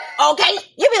 uh, okay,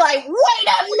 you be like, wait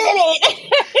a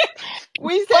minute,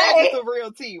 We said this but a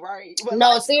real tea, right? But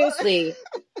no, like seriously,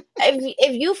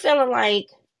 if you feeling like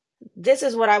this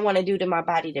is what I want to do to my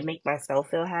body to make myself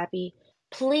feel happy,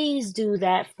 please do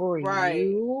that for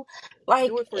right. you.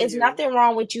 Like, Do it for it's you. nothing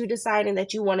wrong with you deciding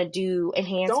that you want to do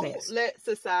Don't enhancements. let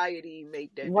society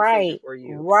make that decision Right, for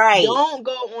you. right. Don't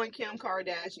go on Kim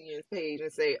Kardashian's page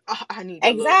and say, "Oh, I need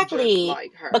to look just Exactly.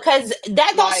 like her." Because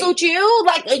that don't Like, suit you.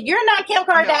 Like, you're not Kim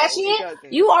no, Kardashian. it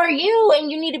doesn't. You are you,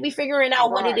 and you need to be figuring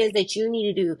out what it is Right. that you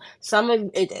need to do. Some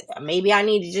of it, maybe I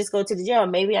need to just go to the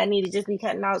gym. Maybe I need to just be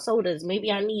cutting out sodas.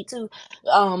 Maybe I need to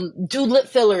do lip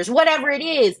fillers. Whatever it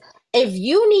is. If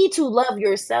you need to love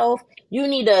yourself, you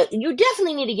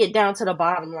definitely need to get down to the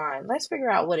bottom line. Let's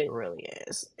figure out what it really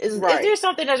is. Is there Right.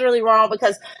 something that's really wrong?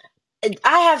 Because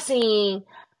I have seen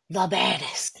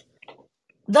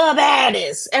the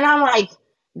baddest and I'm like,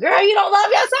 girl, you don't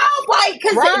love yourself, like,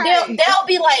 because Right. they'll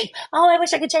be like, oh, I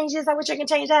wish I could change this, I wish I could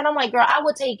change that, and I'm like, girl, I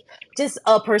would take just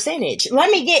a percentage.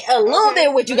 Let me get a little bit Okay.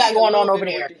 of what you Let me got get a going on little over bit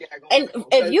of what there. you got going And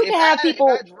on. if Cause you can have if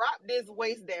I people, drop this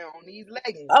waist down, these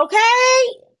leggings. okay,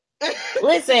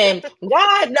 listen,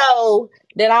 God know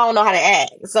that I don't know how to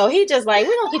act, so he just like,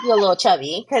 we're gonna keep you a little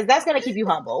chubby because that's gonna keep you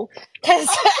humble. Because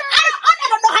Okay. I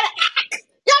don't know how to act.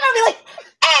 Y'all gonna be like,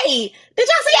 hey, did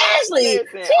y'all see Ashley?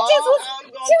 Listen, Was all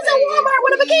I'm she gonna was say in is Walmart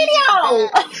with a bikini on.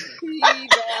 P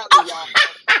Valley, y'all.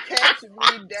 Catch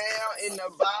me down in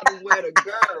the bottom where the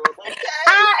girls, okay?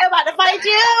 I am about to fight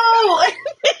you.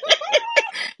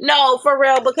 No, for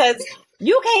real, because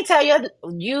you can't tell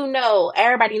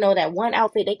everybody know that one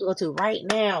outfit they can go to right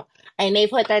now and they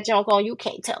put that junk on. You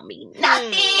can't tell me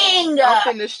nothing. I'm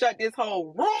finna shut this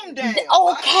whole room down.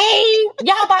 Like, Okay,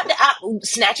 y'all about to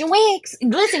snatching wigs.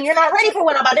 Listen, you're not ready for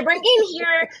what I'm about to bring in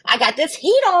here. I got this heat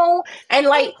on, and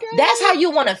like that's how okay.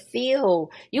 you want to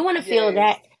feel. You want to feel Yes,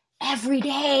 that every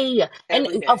day, and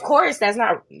every of day. course, that's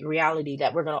not reality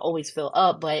that we're gonna always fill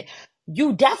up, but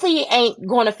you definitely ain't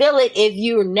going to feel it if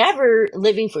you're never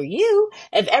living for you.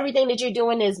 If everything that you're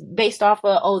doing is based off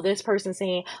of, oh, this person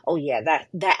saying, oh yeah,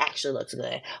 that actually looks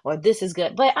good, or this is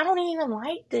good, but I don't even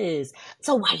like this.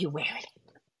 So why you wearing it?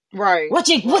 Right, What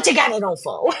you right. got it on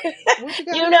for? What you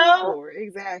got You it on know? for?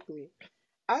 Exactly.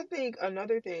 I think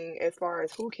another thing as far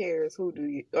as who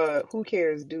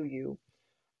cares do you?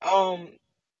 Um,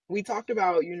 we talked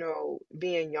about,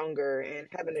 being younger and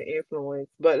having an influence,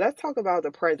 but let's talk about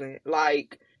the present.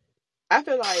 Like, I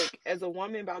feel like as a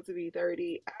woman about to be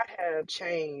 30, I have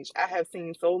changed. I have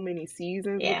seen so many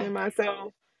seasons Yeah. within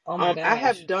myself. Oh my I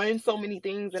have gosh. done so many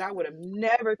things that I would have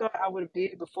never thought I would have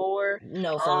did before.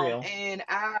 No, for real. And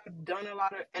I've done a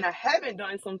lot of, and I haven't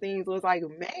done some things where it's like,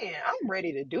 man, I'm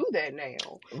ready to do that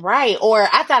now. Right. Or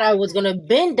I thought I was gonna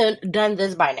been done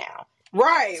this by now.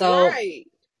 Right, So right.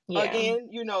 yeah, Again,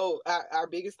 our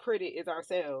biggest critic is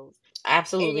ourselves.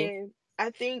 absolutely. And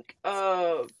I think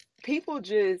people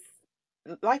just,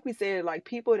 like we said, like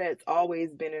people that's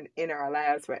always been in our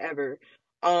lives forever,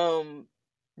 um,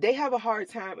 they have a hard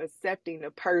time accepting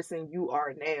the person you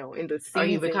are now in the Are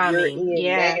you season you're becoming?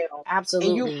 in Yeah, now.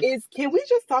 And absolutely. can we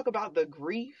just talk about the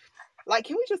grief? Like,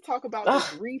 can we just talk about the Ugh,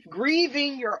 grief,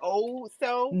 grieving your old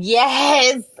self?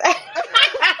 yes.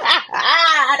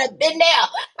 I've been there.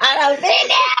 I've been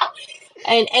there.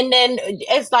 And then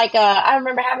it's like I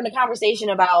remember having a conversation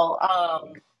about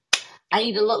I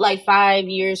need to look like 5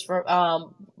 years from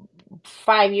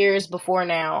 5 years before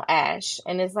now, Ash.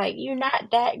 And it's like you're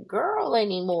not that girl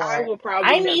I anymore. will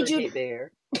I probably need never you. get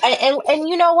there. And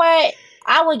you know what?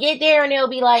 I would get there and they'll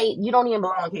be like, you don't even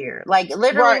belong here. Like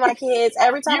literally, Right. my kids.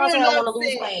 Every time I You're say in I want to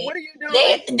lose upset. weight, What are you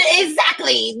doing?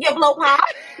 exactly you blow pop.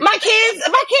 My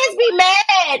kids be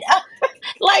mad.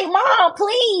 Like, mom,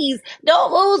 please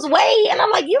don't lose weight. And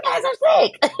I'm like, you guys are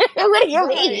sick. What do you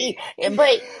mean? Right.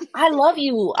 But I love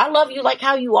you. I love you like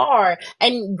how you are.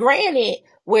 And granted,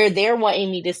 where they're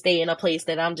wanting me to stay in a place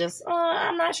that I'm just,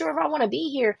 I'm not sure if I want to be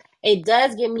here. It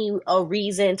does give me a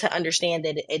reason to understand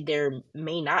that there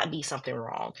may not be something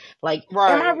wrong. Like,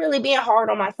 am I Right. really being hard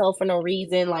on myself for no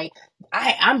reason? Like,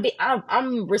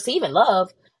 I'm receiving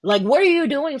love. Like, what are you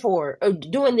doing for? Or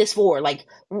doing this for? Like,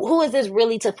 who is this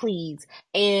really to please?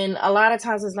 And a lot of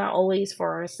times it's not always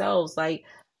for ourselves. Like,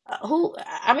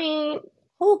 I mean,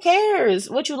 who cares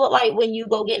what you look like when you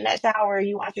go get in that shower and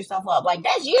you wash yourself up? Like,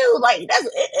 that's you. Like,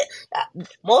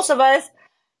 most of us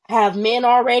have men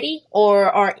already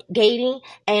or are dating.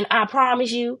 And I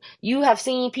promise you, you have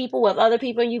seen people with other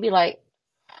people and you be like,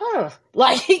 huh,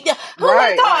 like, who would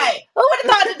have Right. thought? Like, Who would have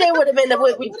thought that they would have been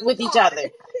with, who would have with each other?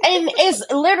 thought? And it's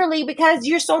literally because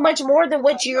you're so much more than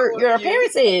what I know a your few.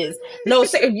 appearance is. No,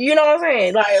 you know what I'm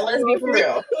saying? Like, I let's know be a for few.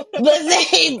 real.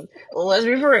 Let's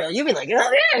be for real. You be like,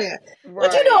 oh, yeah.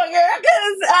 What you Right. doing, girl?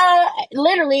 Because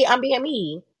literally, I'm being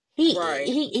me.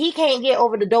 Right. He can't get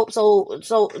over the dope. So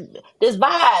this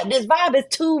vibe is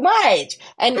too much,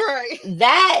 and Right.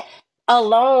 that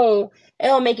alone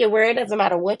it'll make it where it doesn't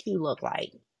matter what you look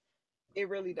like. It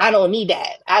really I don't does. need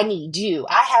that. I need you.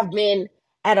 I have been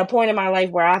at a point in my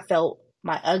life where I felt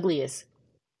my ugliest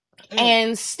Mm.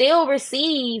 and still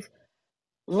receive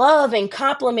love and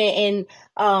compliment and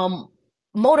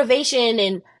motivation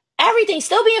and everything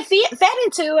still being fed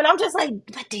into. And I'm just like,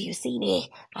 but do you see me?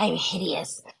 I'm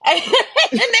hideous.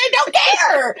 And they don't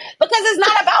care because it's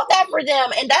not about that for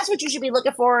them. And that's what you should be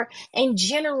looking for in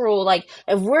general. Like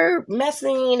if we're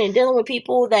messing and dealing with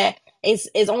people that is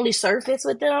only surface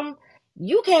with them,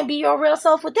 you can't be your real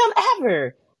self with them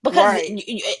ever because Right.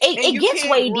 And it you gets can't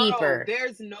way grow. deeper.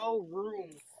 There's no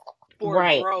room for Right.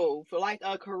 growth. For like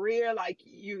a career, like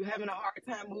you having a hard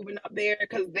time moving up there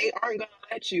because they aren't gonna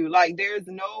let you. Like there's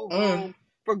no Mm, room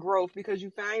for growth because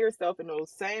you find yourself in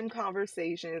those same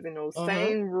conversations, in those mm-hmm.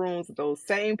 same rooms, with those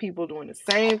same people doing the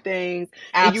same things,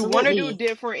 and you want to do Absolutely.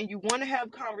 different, and you want to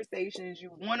have conversations,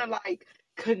 you want to like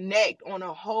connect on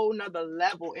a whole nother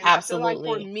level. And I feel like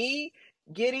for Absolutely. me,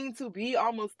 getting to be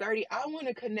almost 30, I want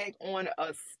to connect on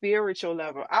a spiritual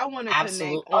level. I want to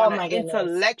connect Absolutely. Oh on an my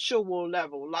goodness. intellectual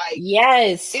level. Like,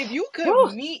 Yes. if you could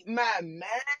Whew. meet my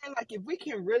man, like, if we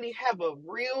can really have a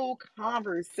real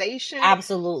conversation,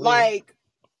 Absolutely. like,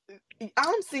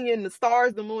 I'm seeing the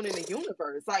stars, the moon, and the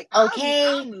universe. Like,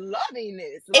 Okay. I'm loving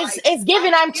this. It's Like, it's I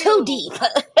giving I'm too feel deep.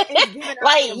 it's given I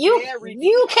Like am you very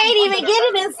deep. you I'm can't under even the get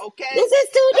it. earth, This is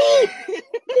too deep. okay?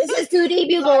 This is too deep.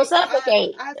 You gonna Like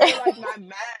suffocate. I feel like my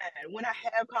mind when I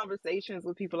have conversations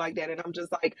with people like that, and I'm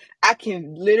just like I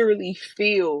can literally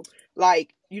feel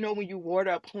like when you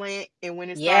water a plant and when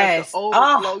it starts to Yes.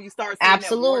 Oh, overflow, you start seeing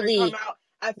that water come absolutely. out.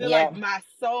 I feel like Yeah. my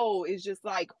soul is just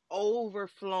like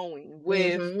overflowing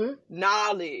with Mm-hmm.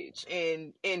 knowledge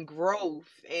and growth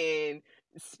and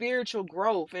spiritual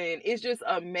growth, and it's just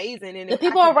amazing. And The if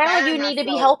I people can around find you need to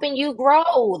be myself, helping you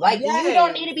grow. Like you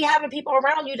don't yes, need to be having people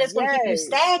around you that's gonna keep you yes.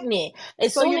 stagnant.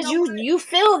 As So soon you as know you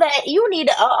feel that you need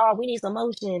to we need some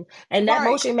motion. And what? that Right.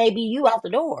 motion may be you out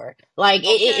the door. Like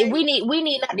Okay. we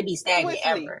need not to be stagnant Swiftly.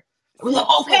 ever. So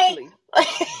Okay? swiftly.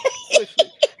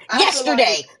 Swiftly. I feel Yesterday.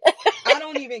 like I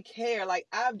don't even care. Like,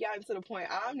 I've gotten to the point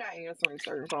I'm not answering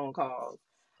certain phone calls.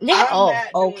 Yeah. I'm Oh,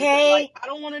 not doing certain, like, okay. I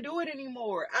don't want to do it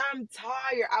anymore. I'm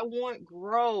tired. I want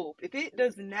growth. If it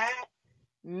does not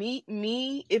meet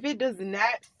me, if it does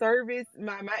not service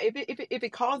my mind, if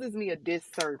it causes me a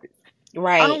disservice,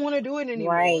 I don't Right. want to do it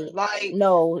anymore. Right. Like,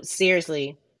 No,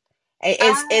 seriously.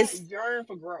 I It's yearn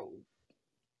for growth.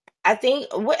 I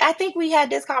think we had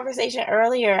this conversation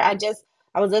earlier.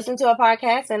 I was listening to a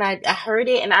podcast and I heard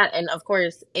it, and of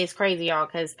course it's crazy, y'all,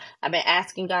 because I've been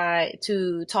asking God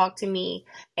to talk to me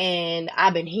and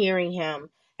I've been hearing him.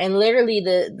 And literally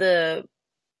the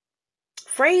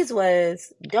phrase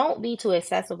was, don't be too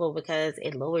accessible because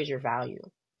it lowers your value.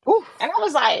 Oof. And I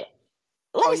was like,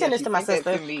 let Oh me yeah, send this she to my sent that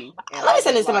sister. to me, and Let I me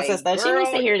send was this to my like, sister. She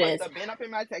needs to "Girl, hear you must this. have been up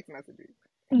in my text messages."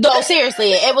 No,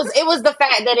 seriously, it was the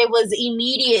fact that it was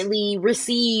immediately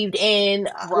received and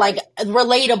like Right,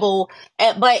 relatable,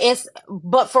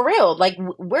 but for real, like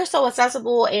we're so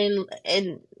accessible,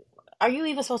 and are you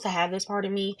even supposed to have this part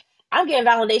of me? I'm getting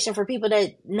validation for people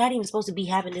that not even supposed to be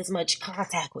having this much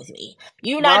contact with me.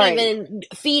 You're not right, even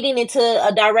feeding into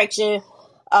a direction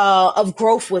of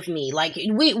growth with me. Like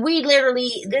we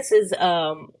literally, this is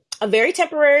a very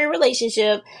temporary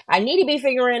relationship. I need to be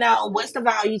figuring out what's the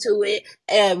value to it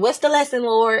and what's the lesson,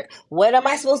 Lord. What am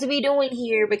I supposed to be doing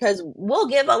here? Because we'll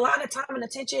give a lot of time and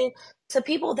attention to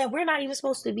people that we're not even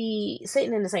supposed to be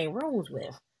sitting in the same rooms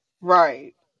with.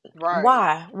 right, right.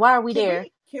 Why? Why are we Can there?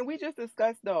 we just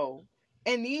discuss though?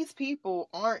 And these people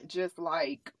aren't just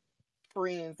like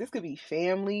friends. This could be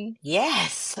family.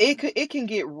 Yes. It can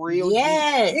get real deep.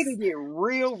 It Yes. can get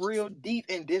real deep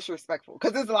and disrespectful.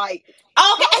 Cause it's like,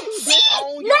 how Okay. you See,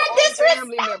 disown your not own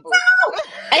family members? disrespectful.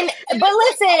 And And but it's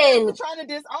like, I'm not even listen, trying to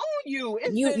disown you.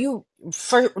 It's you just you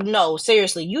for no,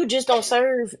 seriously, you just don't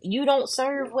serve. You don't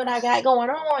serve what I got going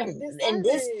on in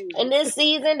disservice. this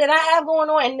season that I have going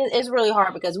on, and it's really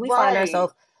hard because we find Right.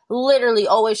 ourselves literally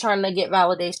always trying to get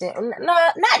validation.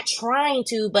 Not trying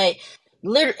to, but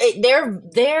literally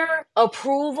their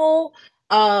approval.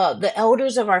 The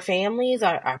elders of our families,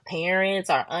 our parents,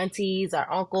 our aunties,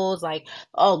 our uncles, like,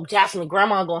 oh, definitely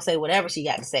grandma gonna say whatever she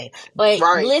got to say. But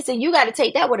Right. listen, you got to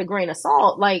take that with a grain of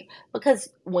salt, like, because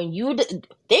when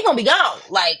they're gonna be gone,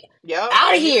 like, Yep.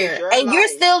 out of And this is here, your and you're life.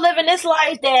 still living this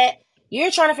life that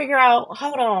you're trying to figure out.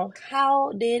 Hold on,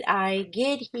 how did I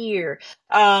get here?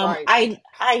 Right. I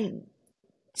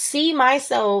see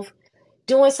myself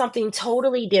doing something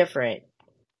totally different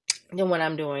than what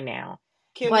I'm doing now,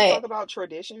 Can we but talk about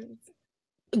traditions?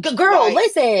 girl, Like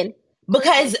listen,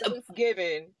 Christmas, because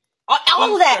Thanksgiving,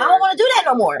 all of that, I don't Easter. want to do that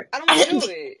no more. I don't want I to do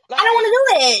it. don't Like, want to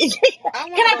do it. I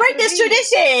want Can to I go to break the this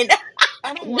beach. tradition?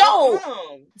 I don't want to No,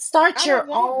 come. start I don't your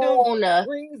want them own.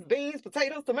 greens, beans,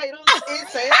 potatoes, tomatoes. It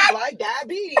sounds like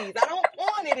diabetes. I don't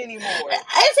want it anymore.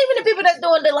 It's even the people that's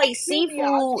doing the like Get me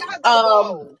out. seafood. Y'all gotta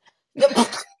go. The,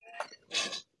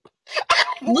 I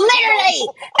want to go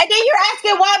literally, and then you're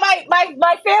asking why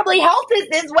my family health is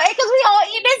this way because we all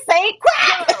eat the same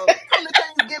crap. Girl, come to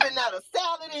Thanksgiving, not a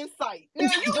salad in sight.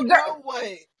 Now, you know Girl,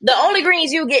 what? the only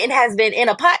greens you getting has been in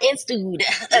a pot and stewed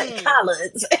Mm,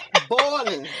 collards.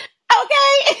 boiling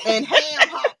Okay, and ham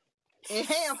hock and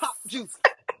ham hock juice.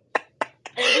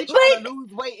 And we trying to but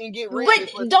lose weight and get ready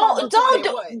for But summer 20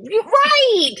 what? you're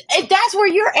right. If that's where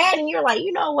you're at and you're like,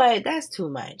 you know what, that's too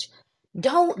much.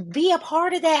 Don't be a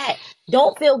part of that.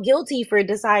 Don't feel guilty for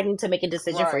deciding to make a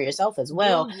decision for Right. yourself as Do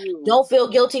well. you? Don't feel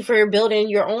guilty for building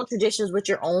your own traditions with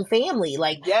your own family.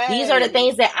 Like, these are the Yes.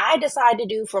 things that I decide to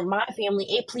do for my family.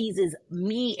 It pleases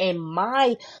me and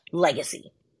my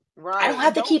legacy. I don't Right.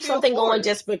 have And to don't keep feel something going forced.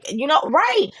 just for,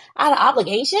 right, out of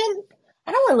obligation.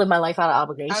 I don't want to live my life out of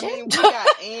I obligation. mean, we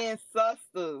got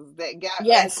ancestors that got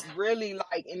us Yes. really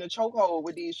like in the chokehold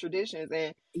with these traditions,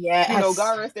 and Yes.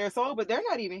 God rest their soul, but they're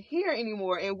not even here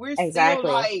anymore, and we're still Exactly.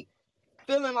 like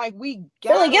feeling like we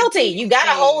Feeling gotta guilty. do You this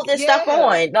gotta thing. hold this stuff Yeah,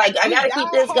 on. Like, I we gotta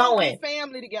keep gotta this hold this going.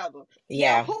 family together.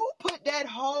 Now, Yeah. who put that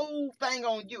whole thing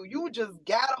on you? You just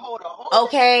gotta hold a whole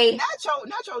Okay.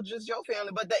 not your just your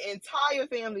family, but the entire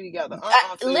family together.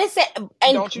 Sis, Listen,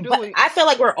 don't you but do it. I feel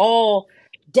like we're all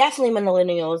definitely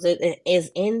millennials it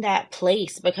is in that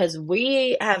place because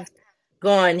we have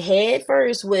gone head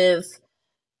first with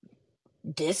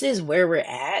this is where we're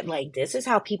at. Like, this is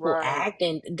how people Right. act,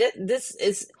 and this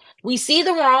is, we see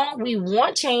the wrong, we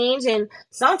want change, and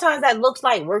sometimes that looks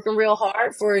like working real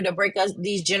hard for to break us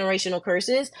these generational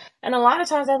curses, and a lot of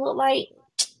times that look like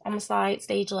I'm gonna slide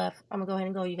stage left. I'm gonna go ahead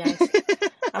and go, you guys.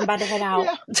 I'm about to head out.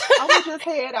 Yeah, I'm gonna just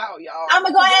head out, I'm y'all.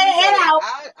 gonna go Cause let ahead me and head say, out.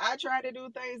 I tried to do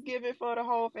Thanksgiving for the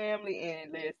whole family,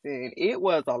 and listen, it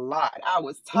was a lot. I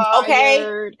was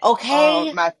Okay. tired.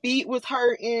 Okay. My feet was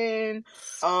hurting.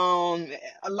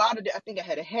 A lot of I think I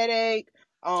had a headache.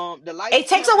 The lights It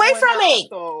takes kept away going from out, it.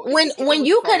 so it When was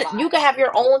you just a you lot. could have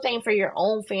your own thing for your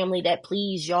own family that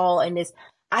please y'all, and this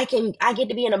I get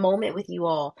to be in a moment with you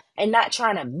all and not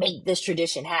trying to make this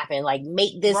tradition happen. Like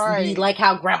make this be Right, like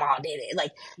how grandma did it.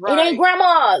 Like it ain't right.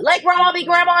 grandma. Let grandma be Mm-mm.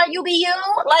 grandma, you be you.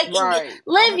 Like Right,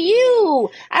 I'm live gonna do that. you.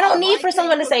 I I don't need might for can't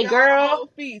someone to cook say, y'all a girl, whole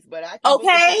feast, but I can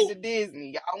book a ticket okay? to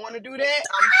Disney. Y'all want to do that?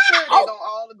 I'm sure they Oh, gonna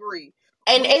all agree.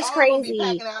 and We it's all gonna be crazy.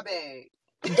 packing our bags.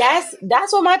 That's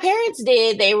what my parents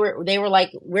did. They were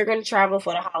like, we're gonna travel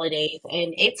for the holidays,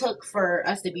 and it took for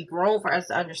us to be grown for us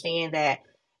to understand that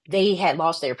they had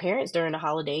lost their parents during the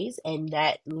holidays, and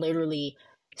that literally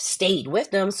stayed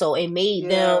with them. So it made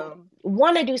them Yeah,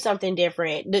 want to do something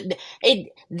different.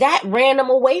 That ran them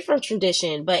away from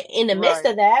tradition, but in the midst right.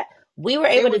 of that, we were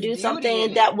It able to was do beauty in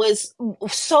something that it. was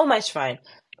so much fun.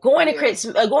 Going to Yeah,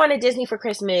 Christmas, going to Disney for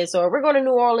Christmas, or we're going to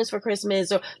New Orleans for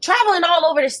Christmas, or traveling all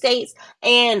over the states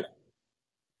and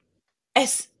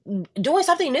it's doing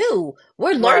something new.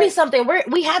 We're learning right. something.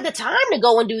 We had the time to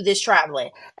go and do this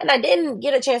traveling. And I didn't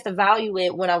get a chance to value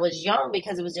it when I was young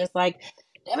because it was just like,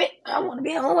 damn it, I want to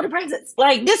be at home with the presents.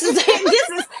 Like this is getting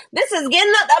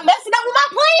up, I'm messing up with my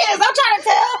plans. I'm trying to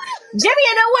tell Jimmy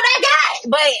I know what I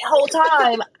got. But whole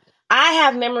time I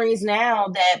have memories now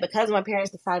that because my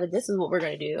parents decided this is what we're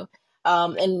gonna do.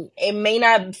 And it may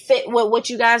not fit what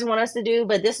you guys want us to do,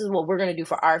 but this is what we're gonna do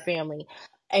for our family.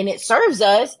 And it serves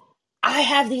us. I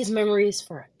have these memories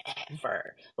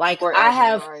forever. Like I Forever,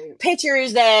 have right?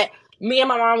 pictures that me and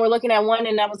my mom were looking at one,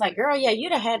 and I was like, "Girl, yeah,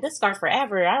 you'd have had this scarf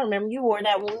forever. I remember you wore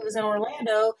that when we was in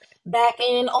Orlando back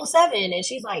in '07." And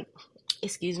she's like,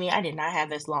 "Excuse me, I did not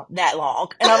have that long."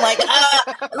 And I'm like,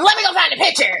 let me go find the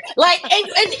picture." Like,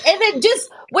 and then just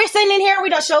we're sitting in here, we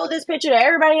don't show this picture to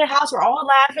everybody in the house. We're all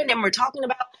laughing, and we're talking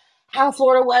about how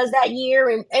Florida was that year,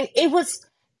 and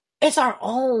it's our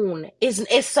own.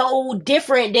 It's so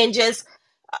different than just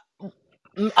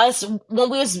us when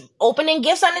we was opening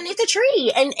gifts underneath the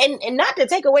tree, and not to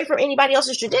take away from anybody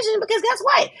else's tradition, because guess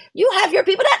what, you have your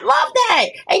people that love that,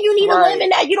 and you need to live Right, in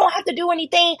that. You don't have to do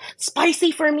anything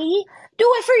spicy for me.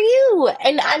 Do it for you,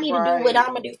 and I need to do what I'm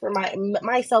right. gonna do for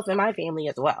myself and my family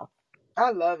as well.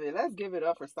 I love it. Let's give it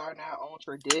up for starting our own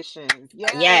traditions.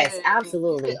 Yes, Yes, give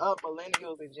it absolutely. up,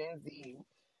 millennials and Gen Z.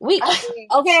 We I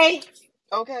think okay.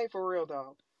 okay for real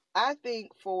though. I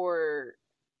think for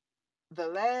the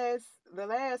last the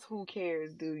last who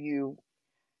cares do you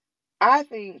I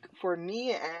think for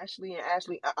me and Ashley,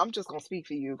 I'm just gonna speak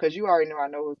for you because you already know I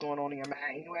know what's going on in your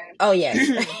mind Oh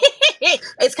yes. anyway.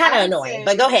 It's kind of I annoying,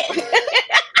 but say go ahead.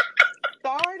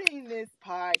 starting this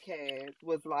podcast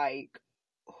was like,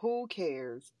 who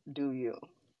cares? Do you?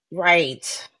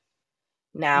 Right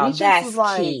now, We just was that's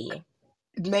like key.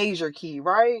 major key,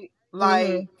 right?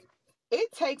 Hmm. Like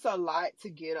it takes a lot to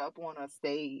get up on a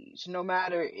stage, no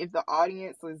matter if the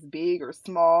audience is big or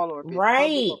small or if it's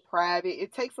public or Right. private.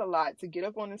 It takes a lot to get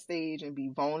up on the stage and be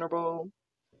vulnerable,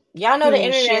 Y'all know the to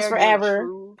internet's share your forever.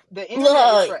 truth. The internet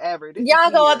is Look, forever. This is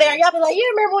y'all go out there, here. y'all be like,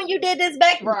 you remember when you did this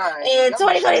back Right. in Y'all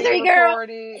can screen 2023, girl? record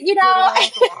it, You put it know?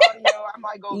 on some audio. I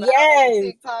might go viral on Yes.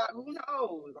 TikTok. Who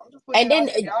knows? I'm just putting And it out then,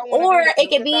 there. If y'all want to or do that, it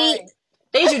do could your be, thing.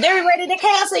 they're ready to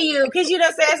cancel you because you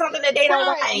done said something that they don't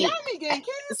Right. Y'all like. be getting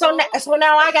So, canceled. so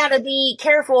now I gotta be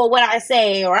careful what I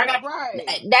say, or I got,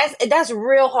 Right. that's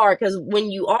real hard because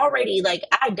when you already, like,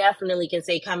 I definitely can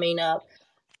say coming up,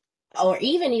 or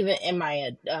even in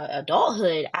my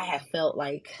adulthood, I have felt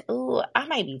like, oh, I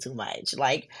might be too much.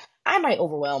 Like I might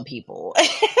overwhelm people, and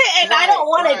I Right. don't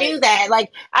want to do Right. that. Like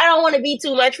I don't want to be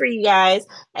too much for you guys.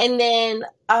 And then,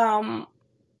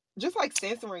 Just like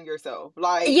censoring yourself.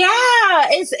 Like yeah,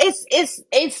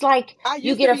 it's like I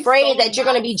you used to get be afraid so that you're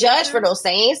gonna not be judged for censored. those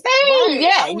same things. Right. Yeah,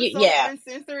 I was so yeah,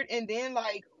 uncensored. And then,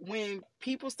 like, when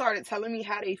people started telling me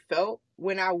how they felt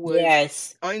when I was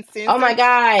yes. Oh my uncensored,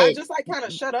 I God. just, like, kind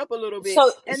of shut up a little bit.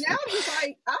 So And now I'm just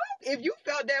like, if you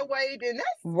felt that way, then that's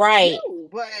right. you.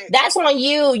 But That's on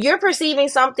you. You're perceiving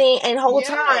something, and whole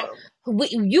time yeah,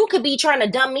 you could be trying to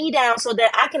dumb me down so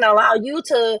that I can allow you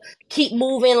to keep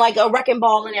moving like a wrecking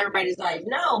ball, and everybody's like,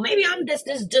 no, maybe I'm just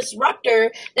this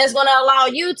disruptor that's going to allow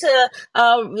you to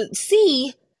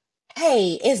see.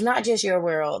 Hey, it's not just your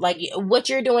world. Like what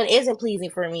you're doing isn't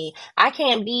pleasing for me. I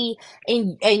can't be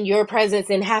in your presence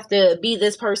and have to be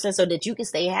this person so that you can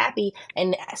stay happy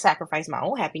and sacrifice my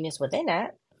own happiness within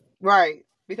that. right.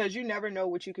 because you never know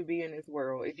what you could be in this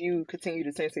world if you continue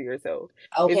to censor yourself.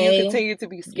 If you Okay. continue to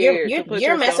be You're scared you're to put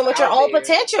you're yourself messing with your out own there.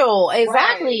 potential.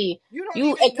 Right. Exactly. You don't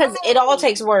You even because it all know.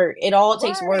 takes work. It all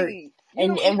takes work. Right. You And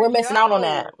don't we're even missing out on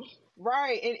that. know.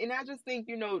 Right. And I just think,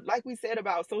 like we said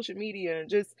about social media and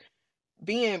just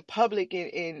being public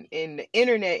in the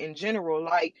internet in general,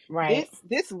 like Right.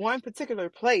 this one particular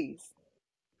place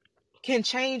can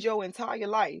change your entire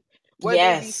life, whether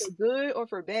it be Yes. for good or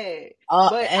for bad.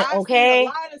 But I've seen a Okay.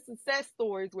 lot of success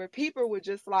stories where people will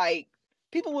just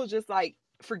like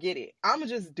forget it. I'ma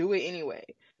just do it anyway.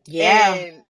 Yeah.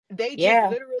 And they just Yeah.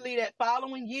 literally that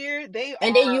following year, they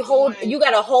And then are on you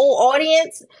got a whole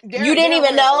audience. You didn't they're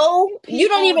even around know. You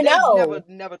don't people even they know.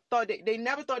 never thought they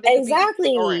never thought they could be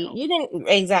Exactly. around. You didn't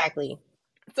exactly.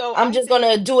 So I'm I just think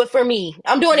gonna do it for me.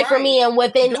 I'm doing it for right. me, and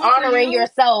within Do it for honoring you.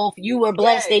 yourself, you were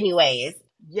blessed Yes. anyways.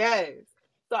 Yes.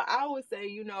 So I would say,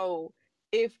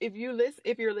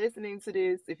 if you're listening to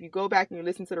this, if you go back and you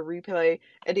listen to the replay,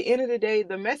 at the end of the day,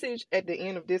 the message at the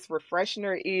end of this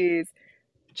refresher is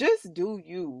just do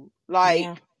you.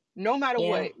 Yeah. Like, no matter Yeah.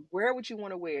 what, wear what you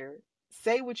want to wear.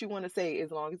 Say what you want to say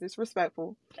as long as it's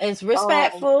respectful. It's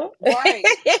Um, respectful.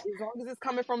 right. As long as it's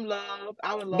coming from love,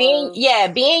 our being love. yeah,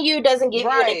 being you doesn't give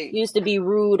you an Right. excuse to be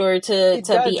rude or to It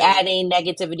be doesn't. adding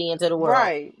negativity into the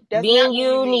world. Right. That's Being not what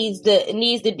we you needs mean.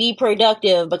 to be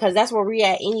productive because that's where we're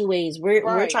at anyways.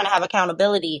 We're trying Right. to have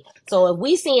accountability. So if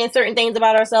we seeing certain things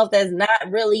about ourselves that's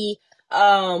not really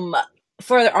um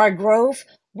for our growth,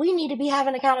 we need to be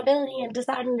having accountability and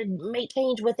deciding to make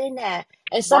change within that.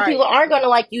 And some people Right. aren't going to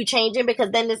like you changing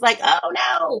because then it's like, oh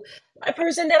no, my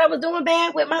person that I was doing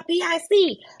bad with, my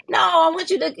PIC. No, I want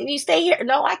you stay here.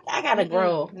 No, I gotta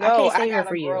grow. I No, can't I stay here gotta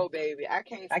for you. grow, baby. I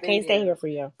can't I stay can't stay there. here for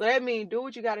you. So that means do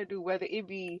what you gotta do, whether it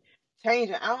be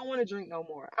changing. I don't want to drink no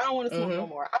more. I don't want to smoke no Hmm.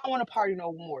 more. I don't want to party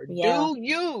no more. Yeah. Do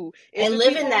you? If And the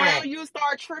live in people that. around you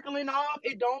start trickling off,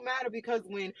 it don't matter because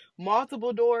when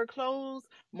multiple doors close,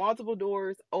 multiple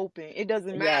doors open. It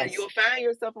doesn't matter. Yes. You'll find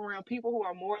yourself around people who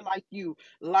are more like you,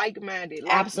 like-minded,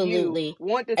 like you, Absolutely.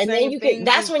 want the And then same you can, things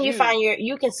that's as when you find you.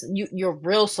 your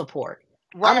real support.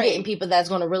 I'm getting Right. people that's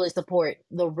going to really support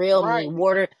the real me, Right.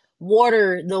 water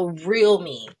the real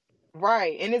me.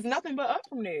 Right. And it's nothing but up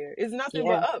from there. It's nothing Yeah.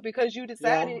 but up because you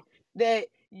Yeah. decided that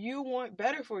you want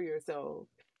better for yourself.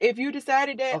 If you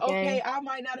decided that, okay, Okay. I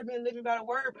might not have been living by the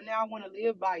word, but now I want to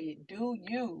live by it, do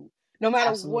you. No matter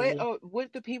Absolutely.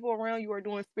 what the people around you are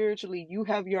doing spiritually, you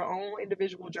have your own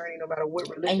individual journey, no matter what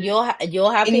And religion,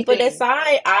 you'll have people that anything.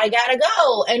 decide I gotta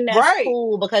go, and that's Right.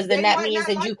 cool because then They that might means not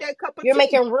that like that cup of you're tea.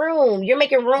 making room. You're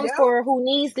making room Yep. for who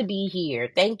needs to be here.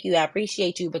 Thank you. I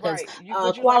appreciate you because Right.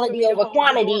 Would you like for quality me to over hold the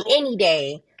door quantity open? any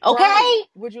day. Right. Okay?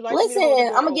 Would you like for me to hold the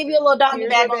Listen, I'm door gonna give you a open? little doggy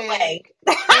Here's your bag on the bag. way.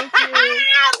 Thank you.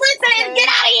 Listen, get Okay.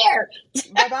 out of here.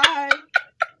 Bye bye.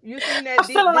 You seen I'm that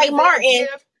feeling like Denzel's Martin.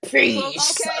 gift? So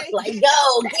Peace. okay, Like, get the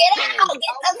go, get out, stepping.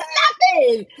 get the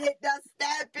Okay, stepping. get the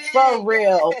For stepping.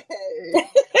 real. Yes.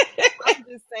 I'm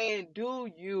just saying, do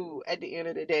you at the end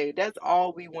of the day. That's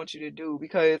all we want you to do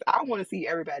because I want to see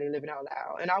everybody living out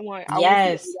loud and I want to see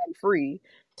Yes. everybody free.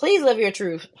 Please live your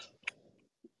truth.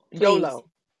 Please. YOLO.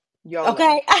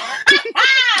 YOLO. Okay.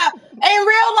 In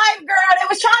real life, girl, they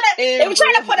In were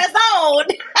trying to real put us on.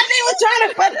 They were trying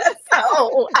to put us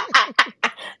on.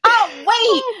 Oh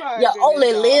wait, Oh my you goodness,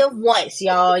 only y'all. live once,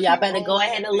 y'all. Y'all You better go only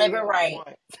ahead and live it live right.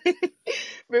 once.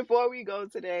 Before we go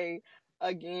today,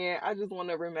 again, I just want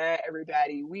to remind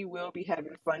everybody we will be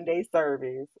having Sunday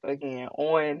service again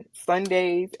on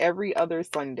Sundays, every other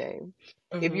Sunday.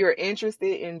 If Hmm. you're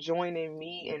interested in joining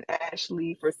me and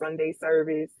Ashley for Sunday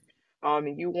service,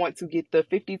 and you want to get the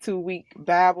 52-week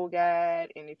Bible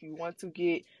guide, and if you want to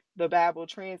get the Bible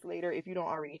translator, if you don't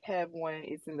already have one,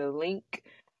 it's in the link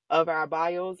of our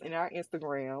bios in our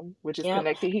Instagram, which is Yep.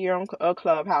 connected here on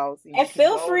Clubhouse, and And you can feel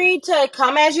go and free to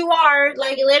come as you are,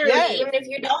 like literally, yes, even if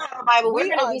you don't have a Bible, we're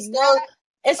we gonna are be still. not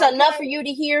It's enough for okay. you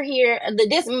to hear here.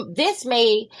 This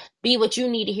may be what you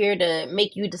need to hear to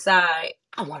make you decide.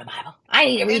 I want a Bible. I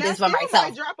need to And read I this for still might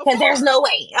myself drop a because there's bar. no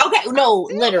way. Okay, I no,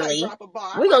 still might literally, drop a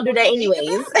bar. I we're might gonna do go that to the Eaton anyways.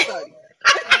 Bible study.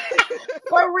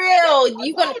 For real, I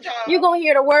you told gonna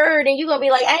hear the word and you gonna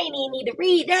be like, I ain't even need to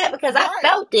read that because y'all. I Right.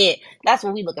 felt it. That's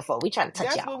what we looking for. We trying to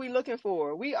touch That's what y'all. we're looking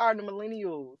for. We are the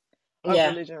millennials of Yeah.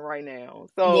 religion right now.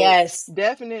 So Yes.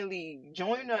 definitely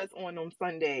join us on them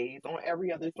Sundays, on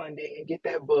every other Sunday, and get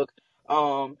that book.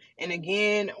 And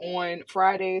again, on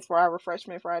Fridays for our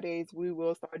refreshment Fridays, we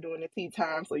will start doing the tea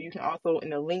time. So you can also in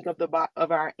the link of the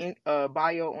of our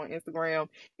bio on Instagram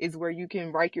is where you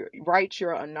can write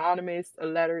your anonymous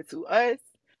letter to us.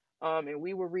 And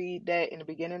we will read that in the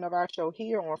beginning of our show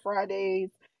here on Fridays.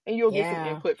 And you'll get some Yeah.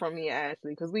 input from me and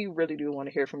Ashley because we really do want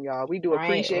to hear from y'all. We do Right,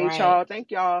 appreciate right. y'all.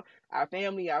 Thank y'all, our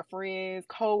family, our friends,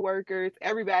 co-workers,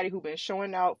 everybody who been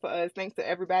showing out for us. Thanks to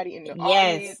everybody in the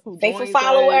audience Yes. who Faithful joins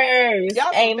us. followers.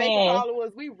 Y'all some faithful Amen.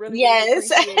 followers. We really, really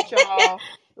Yes. appreciate y'all.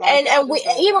 Like y'all And we, just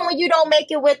don't even when know. you don't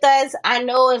make it with us, I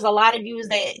know there's a lot of you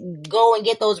that go and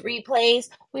get those replays.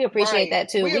 We appreciate Right. that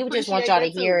too. We We just want appreciate y'all to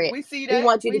that hear too. it. We see We that.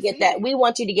 want you to We get see that. it. We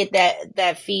want you to get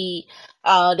that feed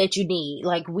that you need.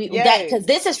 Like Yes. because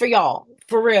this is for y'all.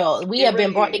 For real. We It have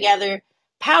been really brought is. together,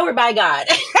 powered by God.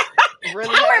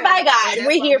 Really Powered by has. Hey, God.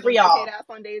 that We're here song for just dedicate y'all. our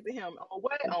Sundays to him. On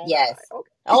what? On Yes. God.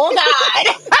 Oh Okay.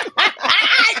 God.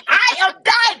 I am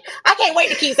done. I can't wait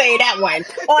to keep saying that one.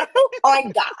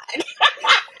 On God.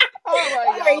 All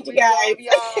right, All y'all. right, you We love guys.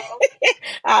 y'all.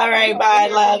 All We right, hope to bye.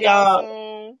 hear from Love y'all y'all.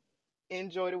 soon.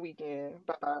 Enjoy the weekend.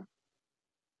 Bye bye.